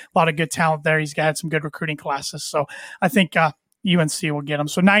lot of good talent there. He's got some good recruiting classes. So I think UNC will get him.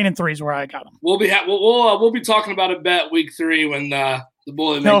 So 9-3 is where I got him. We'll be talking about a bet week 3 when the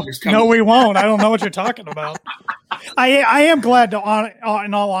Boilermakers come. No, we won't. I don't know what you're talking about. I am glad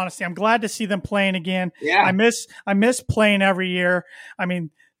in all honesty, I'm glad to see them playing again. Yeah. I miss playing every year. I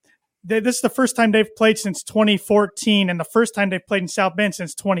mean, this is the first time they've played since 2014 and the first time they've played in South Bend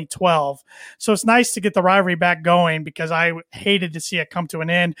since 2012. So it's nice to get the rivalry back going, because I hated to see it come to an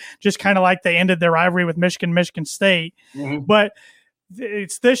end, just kind of like they ended their rivalry with Michigan State. Mm-hmm. But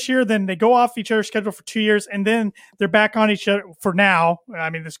it's this year, then they go off each other's schedule for 2 years, and then they're back on each other for now. I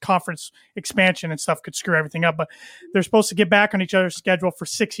mean, this conference expansion and stuff could screw everything up, but they're supposed to get back on each other's schedule for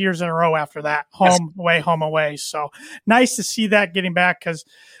 6 years in a row after that. Home away. So nice to see that getting back, because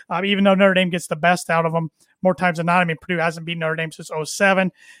even though Notre Dame gets the best out of them more times than not, I mean, Purdue hasn't beaten Notre Dame since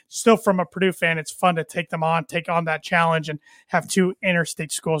 2007. Still, from a Purdue fan, it's fun to take on that challenge and have 2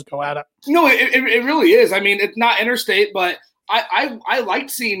 interstate schools go at it. No, it really is. I mean, it's not interstate, but I liked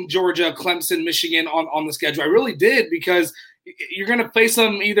seeing Georgia, Clemson, Michigan on the schedule. I really did, because you're going to face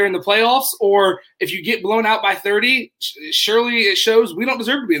them either in the playoffs, or if you get blown out by 30, surely it shows we don't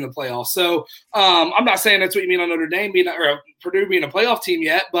deserve to be in the playoffs. So I'm not saying that's what you mean on Notre Dame or Purdue being a playoff team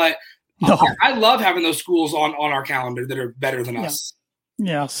yet, but no. I love having those schools on our calendar that are better than us.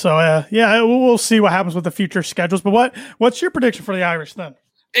 Yeah. So we'll see what happens with the future schedules. But what's your prediction for the Irish then?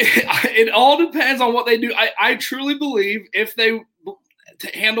 It all depends on what they do. I truly believe if they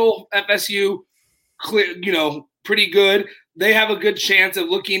handle FSU pretty good, they have a good chance of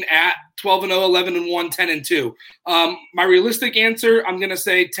looking at 12-0, 11-1, 10-2. My realistic answer, I'm going to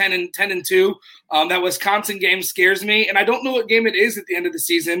say 10-2. That Wisconsin game scares me, and I don't know what game it is at the end of the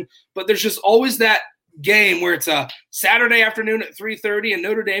season, but there's just always that game where it's a Saturday afternoon at 3:30 and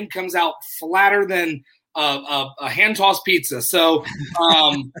Notre Dame comes out flatter than a hand-tossed pizza. So,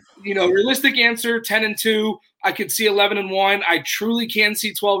 realistic answer, 10-2. I could see 11-1. I truly can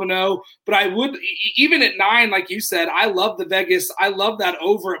see 12-0. But I would, even at 9, like you said, I love the Vegas. I love that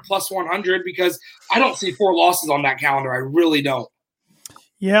over at plus 100, because I don't see 4 losses on that calendar. I really don't.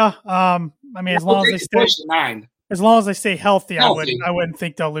 Yeah. I mean, as long as they stay healthy. I wouldn't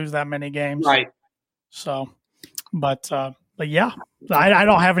think they'll lose that many games. Right. So, but yeah, I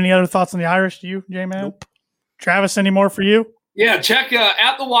don't have any other thoughts on the Irish. Do you, J-Man? Nope. Travis, any more for you? Yeah, check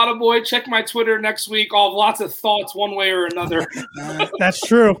at the Wada Boy. Check my Twitter next week. I'll have lots of thoughts one way or another. That's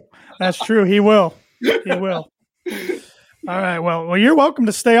true. He will. All right. Well, you're welcome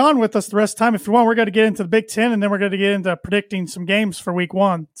to stay on with us the rest of the time. If you want, we're going to get into the Big Ten, and then we're going to get into predicting some games for week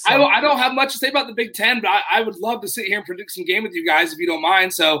 1. So. I don't have much to say about the Big Ten, but I would love to sit here and predict some game with you guys if you don't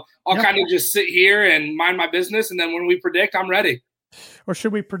mind. So I'll kind of just sit here and mind my business, and then when we predict, I'm ready. Or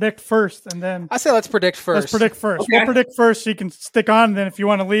should we predict first and then? I say let's predict first. Okay. We'll predict first, so you can stick on. And then if you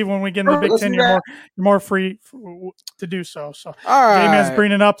want to leave when we get into the Big Ten, you're more free to do so. So all right. J-Man's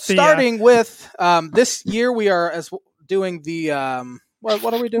bringing up the starting with this year we are doing the what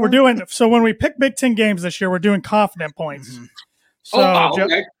are we doing? We're doing so when we pick Big Ten games this year, we're doing confident points. Mm-hmm. So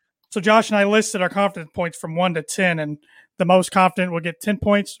okay. So Josh and I listed our confidence points from 1 to 10, and the most confident will get 10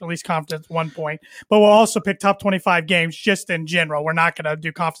 points, or at least confident 1 point. But we'll also pick top 25 games just in general. We're not going to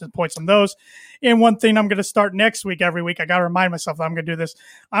do confidence points on those. And one thing I'm going to start next week, every week, I got to remind myself that I'm going to do this.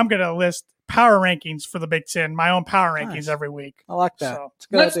 I'm going to list power rankings for the Big Ten, my own power rankings every week. I like that. So, it's a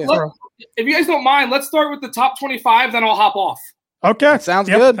good idea. If you guys don't mind, let's start with the top 25, then I'll hop off. Okay. That sounds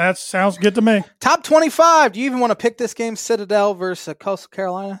good. That sounds good to me. Top 25. Do you even want to pick this game, Citadel versus Coastal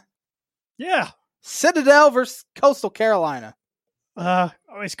Carolina? Yeah. Citadel versus Coastal Carolina.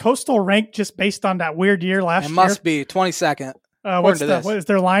 Is Coastal ranked just based on that weird year last year? It must be 22nd. What is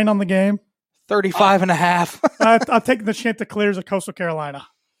their line on the game? 35 and a half. I'll take the Chanticleers of Coastal Carolina.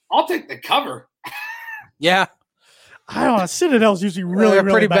 I'll take the cover. Yeah. I don't know. Citadel's usually really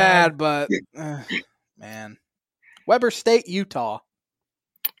pretty bad, but man. Weber State, Utah.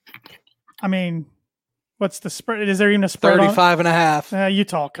 I mean, what's the spread? Is there even a spread? 35 and a half.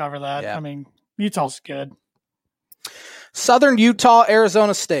 Utah cover that. Yeah. I mean, Utah's good. Southern Utah,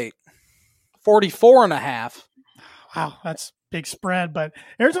 Arizona State. 44 and a half. Wow, that's big spread. But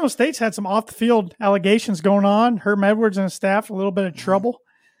Arizona State's had some off the field allegations going on. Herm Edwards and his staff a little bit of trouble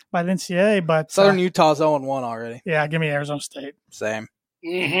by the NCAA. But Southern Utah's 0-1 already. Yeah, give me Arizona State. Same.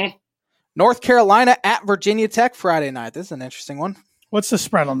 Mm-hmm. North Carolina at Virginia Tech Friday night. This is an interesting one. What's the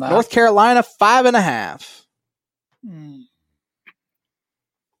spread on that? North Carolina 5.5.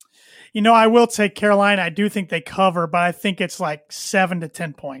 You know, I will take Carolina. I do think they cover, but I think it's like 7 to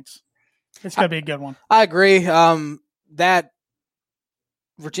 10 points. It's going to be a good one. I agree. That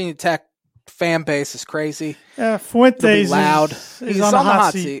Virginia Tech fan base is crazy. Fuentes loud. He's on the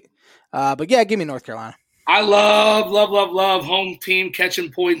hot seat. But yeah, give me North Carolina. I love home team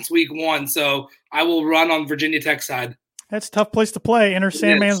catching points week 1, so I will run on Virginia Tech side. That's a tough place to play. Enter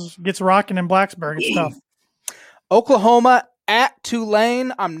Sandman gets rocking in Blacksburg. It's tough. Oklahoma at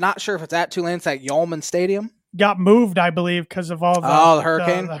Tulane. I'm not sure if it's at Tulane. It's at Yulman Stadium. Got moved, I believe, because of all the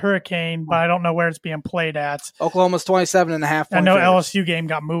hurricane. The hurricane, but I don't know where it's being played at. Oklahoma's 27.5. I know LSU game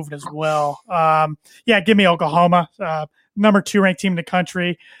got moved as well. Give me Oklahoma. Number 2 ranked team in the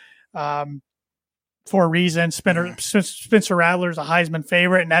country. For a reason. Spencer Rattler's a Heisman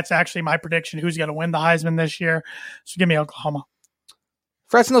favorite, and that's actually my prediction who's going to win the Heisman this year. So give me Oklahoma.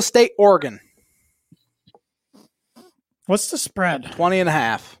 Fresno State, Oregon. What's the spread?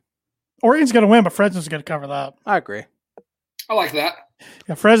 20.5. Oregon's going to win, but Fresno's going to cover that. I agree. I like that.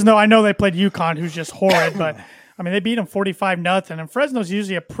 Yeah, Fresno, I know they played UConn, who's just horrid, but I mean, they beat them 45-0, and Fresno's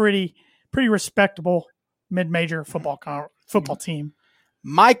usually a pretty respectable mid-major football team.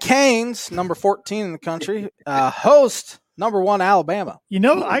 My Canes, number 14 in the country, host number 1 Alabama. You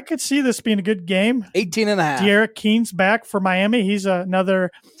know, I could see this being a good game. 18.5. De'Aaron Keene's back for Miami. He's another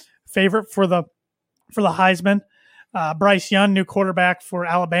favorite for the Heisman. Bryce Young, new quarterback for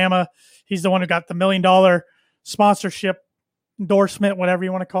Alabama. He's the one who got the $1 million sponsorship endorsement, whatever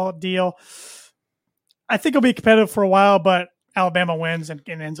you want to call it, deal. I think it'll be competitive for a while, but Alabama wins and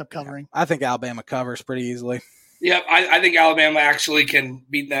ends up covering. I think Alabama covers pretty easily. Yeah, I think Alabama actually can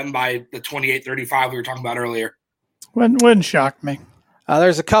beat them by the 28-35 we were talking about earlier. Wouldn't shock me.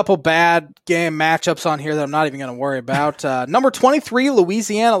 There's a couple bad game matchups on here that I'm not even going to worry about. Number 23,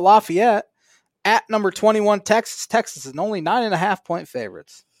 Louisiana Lafayette. At number 21, Texas. Texas is only 9.5-point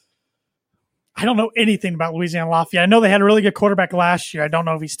favorites. I don't know anything about Louisiana Lafayette. I know they had a really good quarterback last year. I don't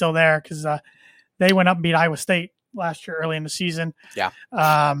know if he's still there because they went up and beat Iowa State last year early in the season. Yeah.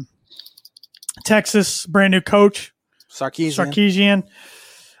 Texas, brand new coach. Sarkisian.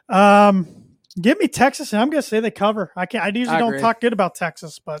 Give me Texas, and I'm going to say they cover. I usually don't talk good about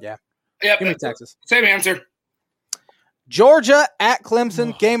Texas, but yeah. Yep. Give me Texas. Same answer. Georgia at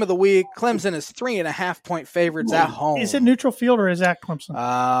Clemson, game of the week. Clemson is 3.5-point favorites at home. Is it neutral field or is that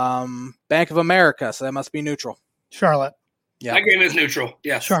Clemson? Bank of America, so that must be neutral. Charlotte. Yeah. That game is neutral.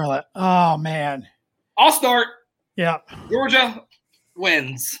 Yes. Charlotte. Oh, man. I'll start. Yeah. Georgia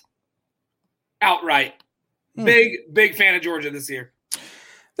wins outright. Big fan of Georgia this year.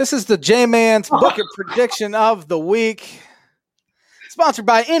 This is the J-Man's Bucket Prediction of the Week. Sponsored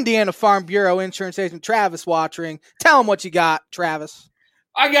by Indiana Farm Bureau Insurance Agent Travis Wottring. Tell him what you got, Travis.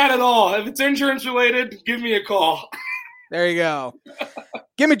 I got it all. If it's insurance related, give me a call. There you go.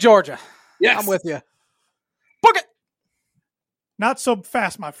 Give me Georgia. Yes. I'm with you. Book it. Not so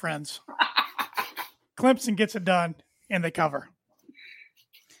fast, my friends. Clemson gets it done, and they cover.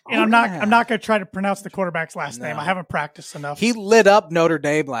 And I'm not going to try to pronounce the quarterback's last name. I haven't practiced enough. He lit up Notre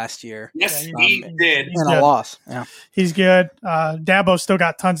Dame last year. Yes, he did. And a loss. Yeah. He's good. Dabo's still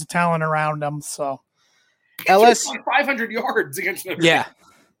got tons of talent around him. So LSU 500 yards against Notre Dame. Yeah.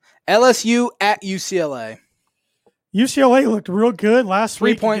 LSU at UCLA. UCLA looked real good last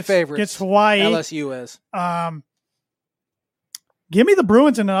week. 3-point favorites against Hawaii. LSU is. Give me the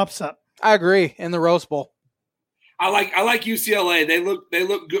Bruins in an upset. I agree, in the Rose Bowl. I like UCLA. They look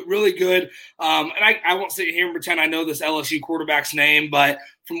good, really good. And I won't sit here and pretend I know this LSU quarterback's name, but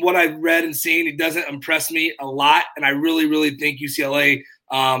from what I've read and seen, he doesn't impress me a lot. And I really, really think UCLA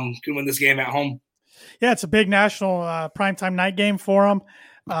can win this game at home. Yeah, it's a big national primetime night game for them.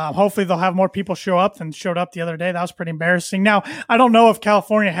 Hopefully they'll have more people show up than showed up the other day. That was pretty embarrassing. Now, I don't know if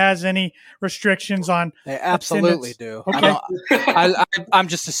California has any restrictions on They absolutely attendance. do. Okay. I'm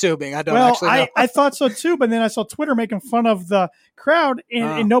just assuming. I don't actually know. I thought so too, but then I saw Twitter making fun of the crowd,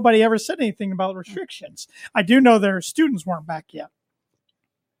 and nobody ever said anything about restrictions. I do know their students weren't back yet.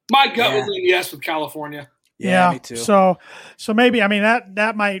 My gut was in yes with California. Yeah, me too. So maybe, I mean,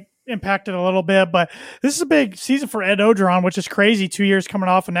 that might impact it a little bit, but this is a big season for Ed Ogeron, which is crazy. 2 years coming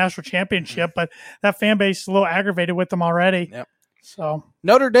off a national championship, but that fan base is a little aggravated with them already. Yep. So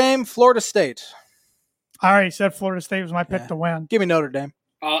Notre Dame, Florida State. I already said Florida State was my pick to win. Give me Notre Dame.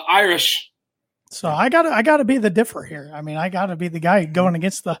 Irish. So I gotta be the differ here. I mean, I gotta be the guy going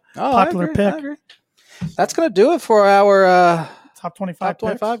against the popular pick. I agree. That's gonna do it for our top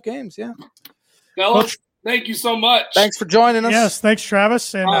 25 games. Yeah. Fellas, thank you so much. Thanks for joining us. Yes, thanks,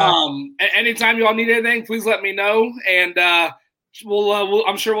 Travis. And anytime you all need anything, please let me know. And we'll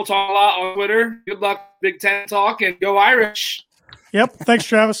I'm sure we'll talk a lot on Twitter. Good luck, Big Ten talk, and go Irish. Yep. Thanks,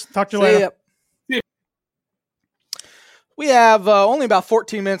 Travis. Talk to you later. We have only about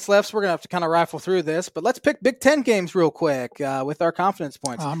 14 minutes left, so we're going to have to kind of rifle through this. But let's pick Big Ten games real quick with our confidence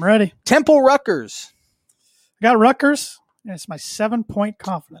points. I'm ready. Temple Rutgers. I got Rutgers, and it's my 7-point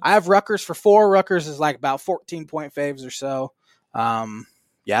confidence. I have Rutgers for 4. Rutgers is like about 14-point faves or so.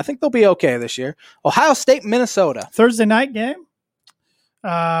 Yeah, I think they'll be okay this year. Ohio State, Minnesota. Thursday night game.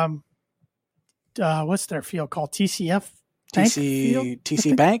 What's their field called? TCF?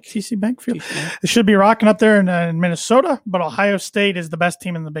 TC Bank? TC Bank Field. They should be rocking up there in Minnesota, but Ohio State is the best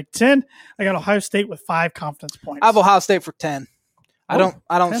team in the Big Ten. I got Ohio State with 5 confidence points. I have Ohio State for 10. I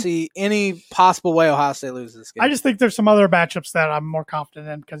don't see any possible way Ohio State loses this game. I just think there's some other matchups that I'm more confident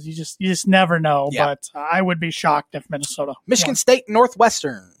in because you just never know. Yeah. But I would be shocked if Minnesota Michigan won. State,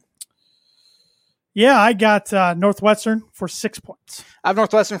 Northwestern. Yeah, I got Northwestern for 6 points. I have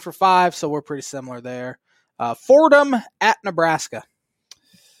Northwestern for 5, so we're pretty similar there. Fordham at Nebraska.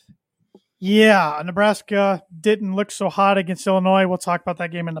 Yeah, Nebraska didn't look so hot against Illinois. We'll talk about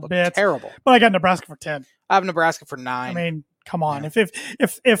that game in a bit. Terrible. But I got Nebraska for 10. I have Nebraska for 9. I mean, come on. Yeah.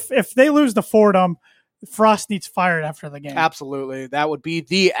 If they lose to Fordham, Frost needs fired after the game. Absolutely. That would be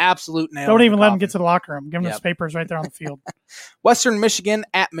the absolute nail. Don't even let him get to the locker room. Give him his papers right there on the field. Western Michigan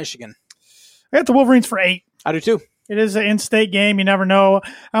at Michigan. I got the Wolverines for 8. I do too. It is an in-state game. You never know.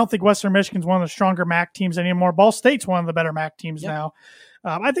 I don't think Western Michigan's one of the stronger MAC teams anymore. Ball State's one of the better MAC teams now.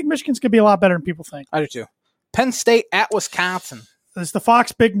 I think Michigan's going to be a lot better than people think. I do too. Penn State at Wisconsin. It's the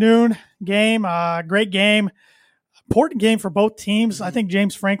Fox Big Noon game. Great game. Important game for both teams. Mm-hmm. I think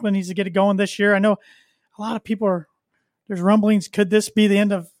James Franklin needs to get it going this year. I know a lot of people there's rumblings. Could this be the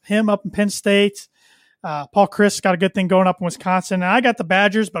end of him up in Penn State? Paul Chris got a good thing going up in Wisconsin. And I got the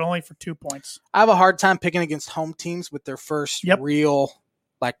Badgers, but only for 2 points. I have a hard time picking against home teams with their first real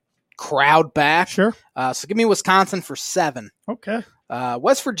crowd back. Sure. So give me Wisconsin for 7. Okay.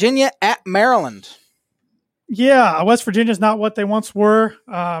 West Virginia at Maryland. Yeah, West Virginia's not what they once were.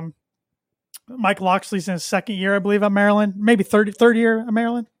 Mike Loxley's in his 2nd year, I believe, at Maryland. Maybe third year at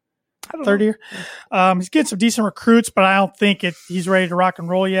Maryland. Third year. He's getting some decent recruits, but I don't think he's ready to rock and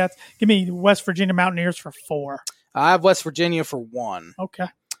roll yet. Give me West Virginia Mountaineers for 4. I have West Virginia for 1. Okay.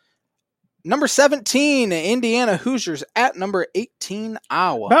 Number 17, Indiana Hoosiers at number 18,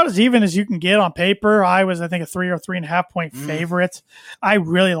 Iowa. About as even as you can get on paper. Iowa's, I think, a 3 or 3.5 point favorite. I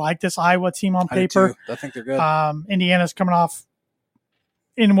really like this Iowa team on paper. I think they're good. Indiana's coming off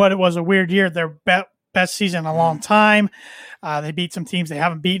in what it was a weird year. Their best season in a long time. They beat some teams they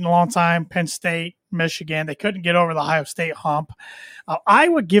haven't beaten in a long time. Penn State, Michigan. They couldn't get over the Ohio State hump.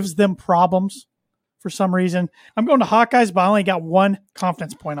 Iowa gives them problems for some reason. I'm going to Hawkeyes, but I only got 1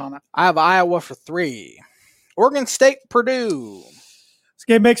 confidence point on it. I have Iowa for 3. Oregon State, Purdue. This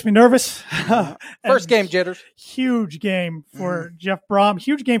game makes me nervous. First game jitters. Huge game for Jeff Brom.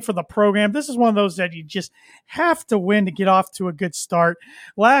 Huge game for the program. This is one of those that you just have to win to get off to a good start.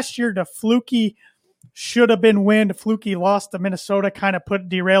 Last year, the fluky should have been win. The fluky lost to Minnesota, kind of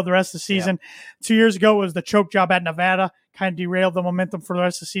derailed the rest of the season. Yep. 2 years ago, it was the choke job at Nevada, kind of derailed the momentum for the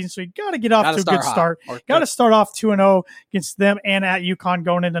rest of the season. So you got to get off to a good start. Got to start off 2-0 against them and at UConn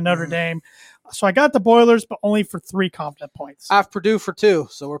going into Notre Dame. So I got the Boilers, but only for 3 confident points. I have Purdue for 2,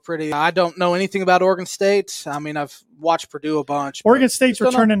 so we're pretty. I don't know anything about Oregon State. I mean, I've watched Purdue a bunch. Oregon State's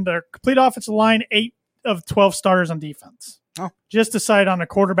returning their complete offensive line, 8 of 12 starters on defense. Oh. Just decided on a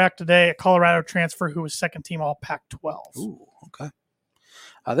quarterback today, a Colorado transfer who was second team all Pac-12. Ooh, okay.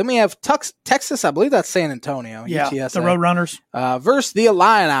 Then we have Texas. I believe that's San Antonio. Yeah, UTSA. the Roadrunners. Versus the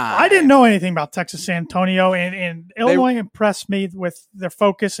Illini. I didn't know anything about Texas San Antonio, and Illinois impressed me with their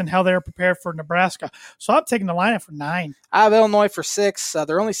focus and how they were prepared for Nebraska. So I'm taking the Illini for 9. I have Illinois for 6.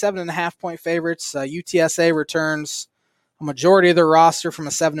 They're only 7.5-point favorites. UTSA returns a majority of their roster from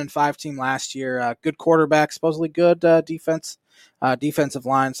a 7-5 team last year. Good quarterback, supposedly good defensive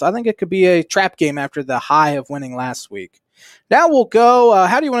line. So I think it could be a trap game after the high of winning last week. Now we'll go.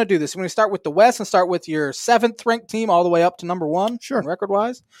 How do you want to do this? We're going to start with the West and start with your 7th ranked team all the way up to number 1, sure,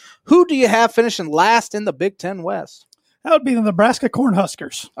 record-wise. Who do you have finishing last in the Big Ten West? That would be the Nebraska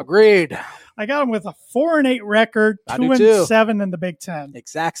Cornhuskers. Agreed. I got them with a 4-8 record, 2-7 in the Big Ten.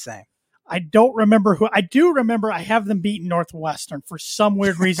 Exact same. I don't remember who. I do remember I have them beating Northwestern for some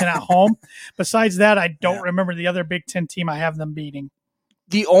weird reason at home. Besides that, I don't remember the other Big Ten team I have them beating.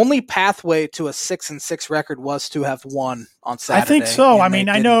 The only pathway to a 6-6 record was to have won on Saturday. I think so. I mean,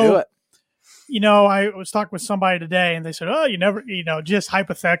 I know, I was talking with somebody today and they said, oh, you never, just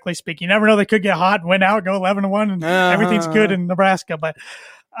hypothetically speaking, you never know, they could get hot and win out, go 11-1 and everything's good in Nebraska. But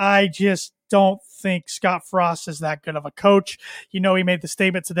I just don't think Scott Frost is that good of a coach. He made the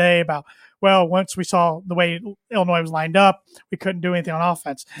statement today about, well, once we saw the way Illinois was lined up, we couldn't do anything on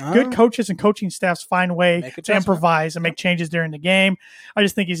offense. Good coaches and coaching staffs find a way to improvise and make changes during the game. I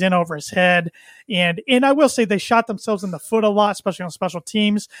just think he's in over his head. And I will say they shot themselves in the foot a lot, especially on special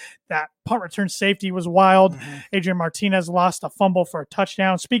teams. That punt return safety was wild. Mm-hmm. Adrian Martinez lost a fumble for a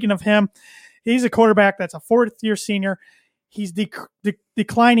touchdown. Speaking of him, he's a quarterback that's a 4th-year senior. He's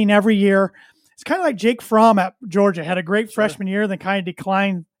declining every year. It's kind of like Jake Fromm at Georgia. Had a great freshman year, then kind of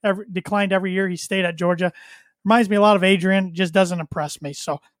declined every year he stayed at Georgia. Reminds me a lot of Adrian. Just doesn't impress me.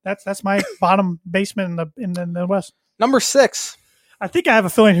 So that's my bottom basement in the West. Number 6. I think I have a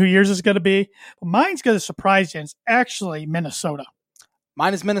feeling who yours is going to be. But mine's going to surprise you. It's actually Minnesota.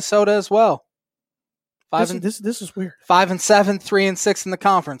 Mine is Minnesota as well. This is weird. 5-7, 3-6 in the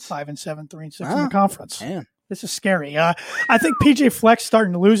conference. 5-7, 3-6 in the conference. Man. This is scary. I think PJ Fleck's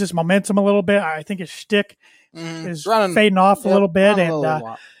starting to lose his momentum a little bit. I think his shtick is fading off a little bit.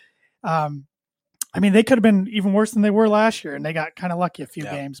 And they could have been even worse than they were last year, and they got kind of lucky a few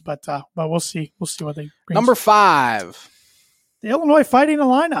games. But we'll see. We'll see what they bring. Number 5. The Illinois Fighting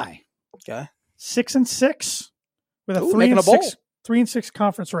Illini. Okay. 6-6 with a 3-6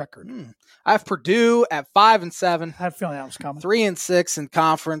 conference record. I have Purdue at 5-7. I had a feeling that was coming. 3-6 in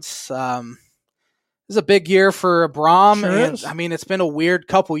conference. This is a big year for Braum. Sure and is. I mean, it's been a weird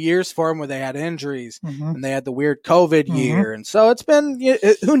couple years for him where they had injuries and they had the weird COVID year. And so it's been,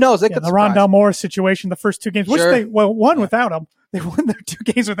 who knows? They could the Rondell Moore situation, the first 2 games, which they won without him. They won their 2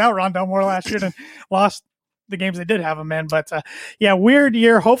 games without Rondell Moore last year and lost the games they did have him in. But weird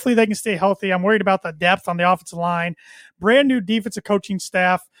year. Hopefully they can stay healthy. I'm worried about the depth on the offensive line. Brand new defensive coaching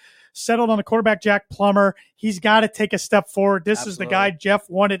staff. Settled on the quarterback, Jack Plummer. He's got to take a step forward. This is the guy Jeff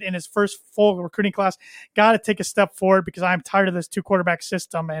wanted in his first full recruiting class. Got to take a step forward because I'm tired of this 2-quarterback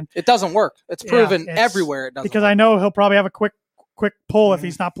system. And it doesn't work. It's proven everywhere it doesn't because work. I know he'll probably have a quick pull if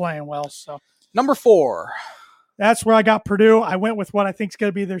he's not playing well. So number 4. That's where I got Purdue. I went with what I think is going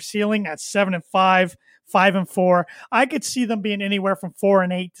to be their ceiling at 7-5, 5-4. I could see them being anywhere from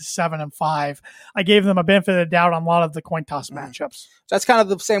 4-8 to 7-5. I gave them a benefit of the doubt on a lot of the coin toss matchups. That's kind of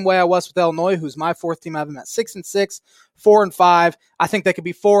the same way I was with Illinois, who's my 4th team. I have them at 6-6, 4-5. I think they could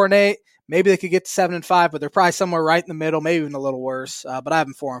be 4-8. Maybe they could get to 7-5, but they're probably somewhere right in the middle, maybe even a little worse. But I have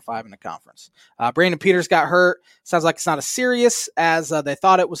them 4-5 in the conference. Brandon Peters got hurt. Sounds like it's not as serious as they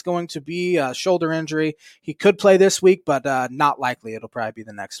thought it was going to be. Shoulder injury. He could play this week, but not likely. It'll probably be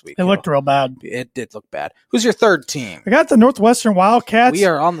the next week. It looked real bad. It did look bad. Who's your 3rd team? I got the Northwestern Wildcats. We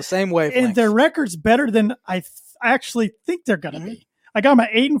are on the same wavelength. And their record's better than I actually think they're going to be. I got them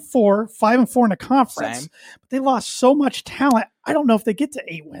at 8-4, 5-4 in the conference. But they lost so much talent. I don't know if they get to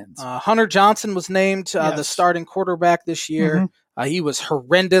 8 wins. Hunter Johnson was named the starting quarterback this year. He was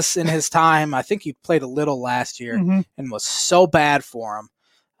horrendous in his time. I think he played a little last year and was so bad for him.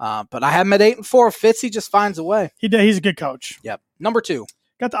 But I have him at 8-4. Fitzy just finds a way. He's a good coach. Yep. Number 2.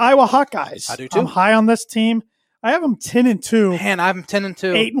 Got the Iowa Hawkeyes. I do too. I'm high on this team. I have them 10-2. Man, I have them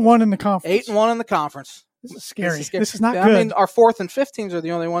 10-2. 8-1 in the conference. 8-1 in the conference. This is scary. This is not good. I mean, our 4th and 5th teams are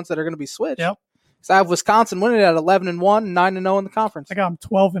the only ones that are going to be switched. Yep. So I have Wisconsin winning at 11-1, 9-0 in the conference. I got them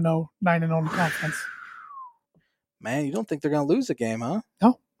 12-0, 9-0 in the conference. Man, you don't think they're going to lose a game, huh?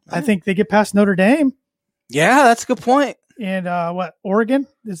 No. I think they get past Notre Dame. Yeah, that's a good point. And Oregon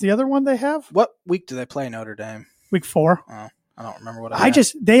is the other one they have? What week do they play Notre Dame? Week 4. Oh, I don't remember what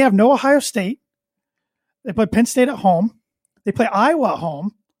they have no Ohio State. They play Penn State at home. They play Iowa at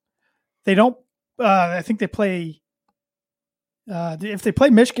home. They don't, I think they play, if they play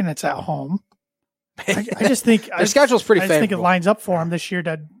Michigan, it's at home. I just think their schedule's pretty favorable. I think it lines up for them this year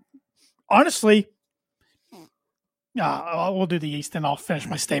to, honestly, we'll do the East and I'll finish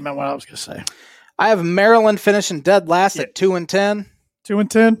my statement what I was going to say. I have Maryland finishing dead last at 2-10.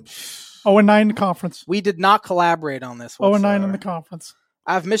 2-10. 0-9 in the conference. We did not collaborate on this one. 0-9 in the conference.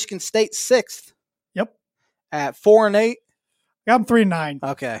 I have Michigan State 6th. Yep. At 4-8. Got them 3-9.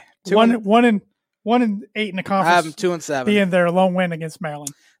 Okay. 1-8 in the conference. I have them 2-7. Being their lone win against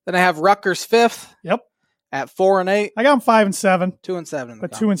Maryland. Then I have Rutgers 5th. Yep. At 4-8. I got them 5-7. 2-7.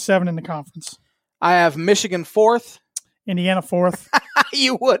 But 2-7 in the conference. I have Michigan 4th. Indiana 4th.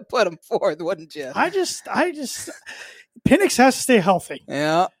 You would put them 4th, wouldn't you? I just Penix has to stay healthy.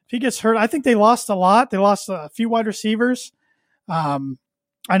 Yeah. If he gets hurt, I think they lost a lot. They lost a few wide receivers.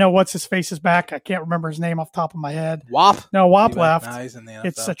 I know what's his face is back. I can't remember his name off the top of my head. Wop. No, Wop left. No, he's in the NFL.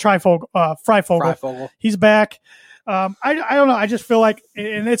 It's a Freifogel. He's back. I don't know. I just feel like,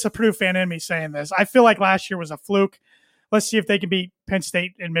 and it's a Purdue fan in me saying this, I feel like last year was a fluke. Let's see if they can beat Penn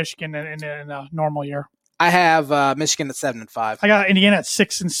State and Michigan in a normal year. I have Michigan at 7-5. I got Indiana at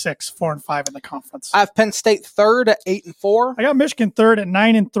 6-6, 4-5 in the conference. I have Penn State 3rd at 8-4. I got Michigan 3rd at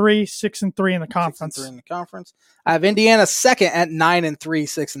 9-3, 6-3 in the conference. 6-3 in the conference. I have Indiana 2nd at 9-3,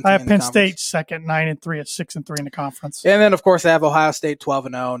 6-3. I have Penn State 2nd, 9-3 at 6-3 in the conference. And then, of course, I have Ohio State 12-0,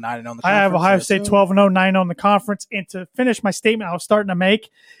 9-0 in the conference. I have Ohio State 12-0, 9-0 in the conference. And to finish my statement I was starting to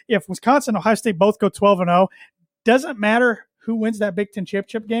make, if Wisconsin and Ohio State both go 12-0, doesn't matter who wins that Big Ten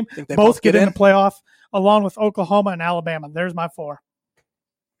championship game. Both get in the playoff, along with Oklahoma and Alabama. There's my 4.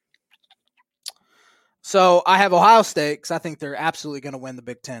 So I have Ohio State because I think they're absolutely going to win the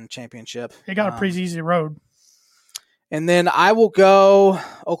Big Ten championship. They got a pretty easy road. And then I will go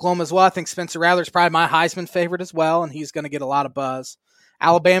Oklahoma as well. I think Spencer Rattler's probably my Heisman favorite as well, and he's going to get a lot of buzz.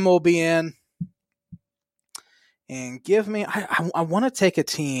 Alabama will be in. And give me – I want to take a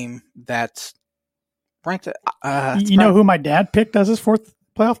team that's ranked you know who my dad picked as his 4th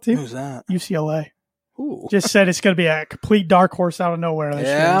playoff team? Who's that? UCLA. Ooh. Just said it's going to be a complete dark horse out of nowhere this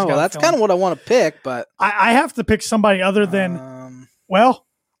year. Yeah, well, that's kind of what I want to pick, but I have to pick somebody other than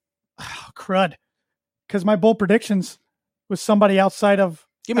crud, because my bold predictions was somebody outside of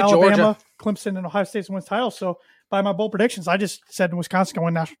Alabama, Georgia. Clemson, and Ohio State wins titles. So by my bold predictions, I just said Wisconsin can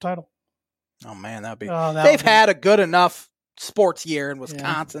win national title. Oh man, that'd be. They've had a good enough sports year in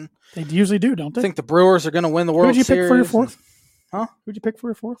Wisconsin. Yeah, they usually do, don't they? I think the Brewers are going to win the World Series. Who'd you pick for your 4th? Huh? Who'd you pick for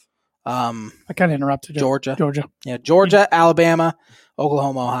your 4th? I kind of interrupted you. Georgia. Yeah, Georgia, Alabama,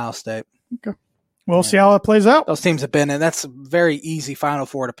 Oklahoma, Ohio State. Okay. We'll see how it plays out. Those teams have been in. That's a very easy Final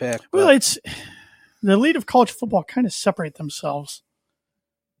Four to pick. Well, it's the elite of college football kind of separate themselves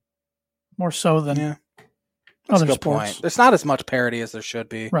more so than other sports. Point. There's not as much parity as there should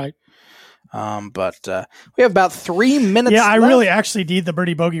be. Right. But we have about 3 minutes left. I left. really actually need the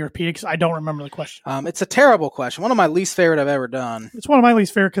birdie bogey repeated because I don't remember the question. It's a terrible question. One of my least favorite I've ever done. It's one of my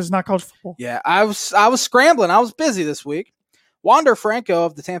least favorite because it's not college football. Yeah, I was scrambling. I was busy this week. Wander Franco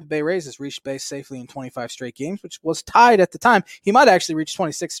of the Tampa Bay Rays has reached base safely in 25 straight games, which was tied at the time. He might actually reach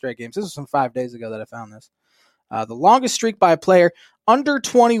 26 straight games. This was from 5 days ago that I found this. The longest streak by a player under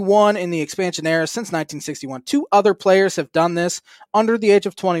 21 in the expansion era since 1961. 2 other players have done this under the age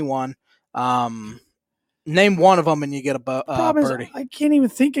of 21. Name one of them and you get a birdie. I can't even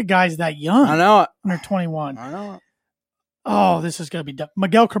think of guys that young. I know it. Under 21. I know it. Oh, this is going to be dumb.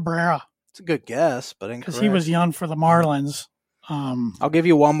 Miguel Cabrera. It's a good guess, but incorrect. Because he was young for the Marlins. I'll give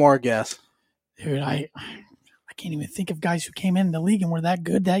you one more guess. Dude, I can't even think of guys who came in the league and were that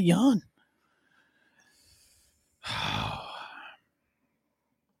good that young. I'm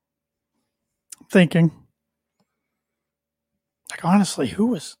thinking. Like, honestly, who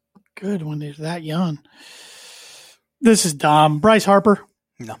was good when they're that young? This is dumb. Bryce Harper?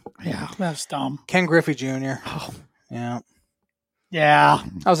 No. Yeah, that's dumb. Ken Griffey Jr. Oh. Yeah. Yeah.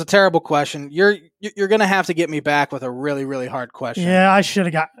 That was a terrible question. You're going to have to get me back with a really, really hard question. Yeah, I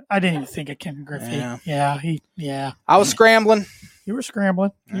didn't even think of Ken Griffey. Yeah. I was scrambling. You were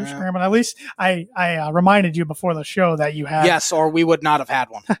scrambling. At least I reminded you before the show that you had. Yes, or we would not have had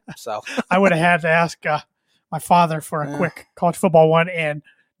one. So I would have had to ask my father for a quick college football one and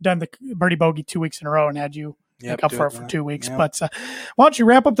done the birdie bogey 2 weeks in a row and had you make up for it for 2 weeks. Yep. But why don't you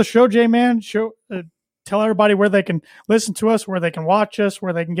wrap up the show, J-Man? Tell everybody where they can listen to us, where they can watch us,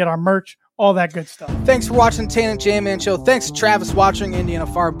 where they can get our merch, all that good stuff. Thanks for watching the Tan and J-Man Show. Thanks to Travis Wottring, Indiana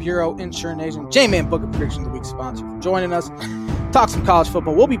Farm Bureau Insurance Agent, J-Man Book of Predictions, the week's sponsor, for joining us. Talk some college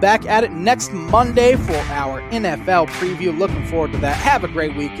football. We'll be back at it next Monday for our NFL preview. Looking forward to that. Have a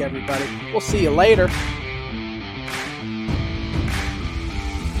great week, everybody. We'll see you later.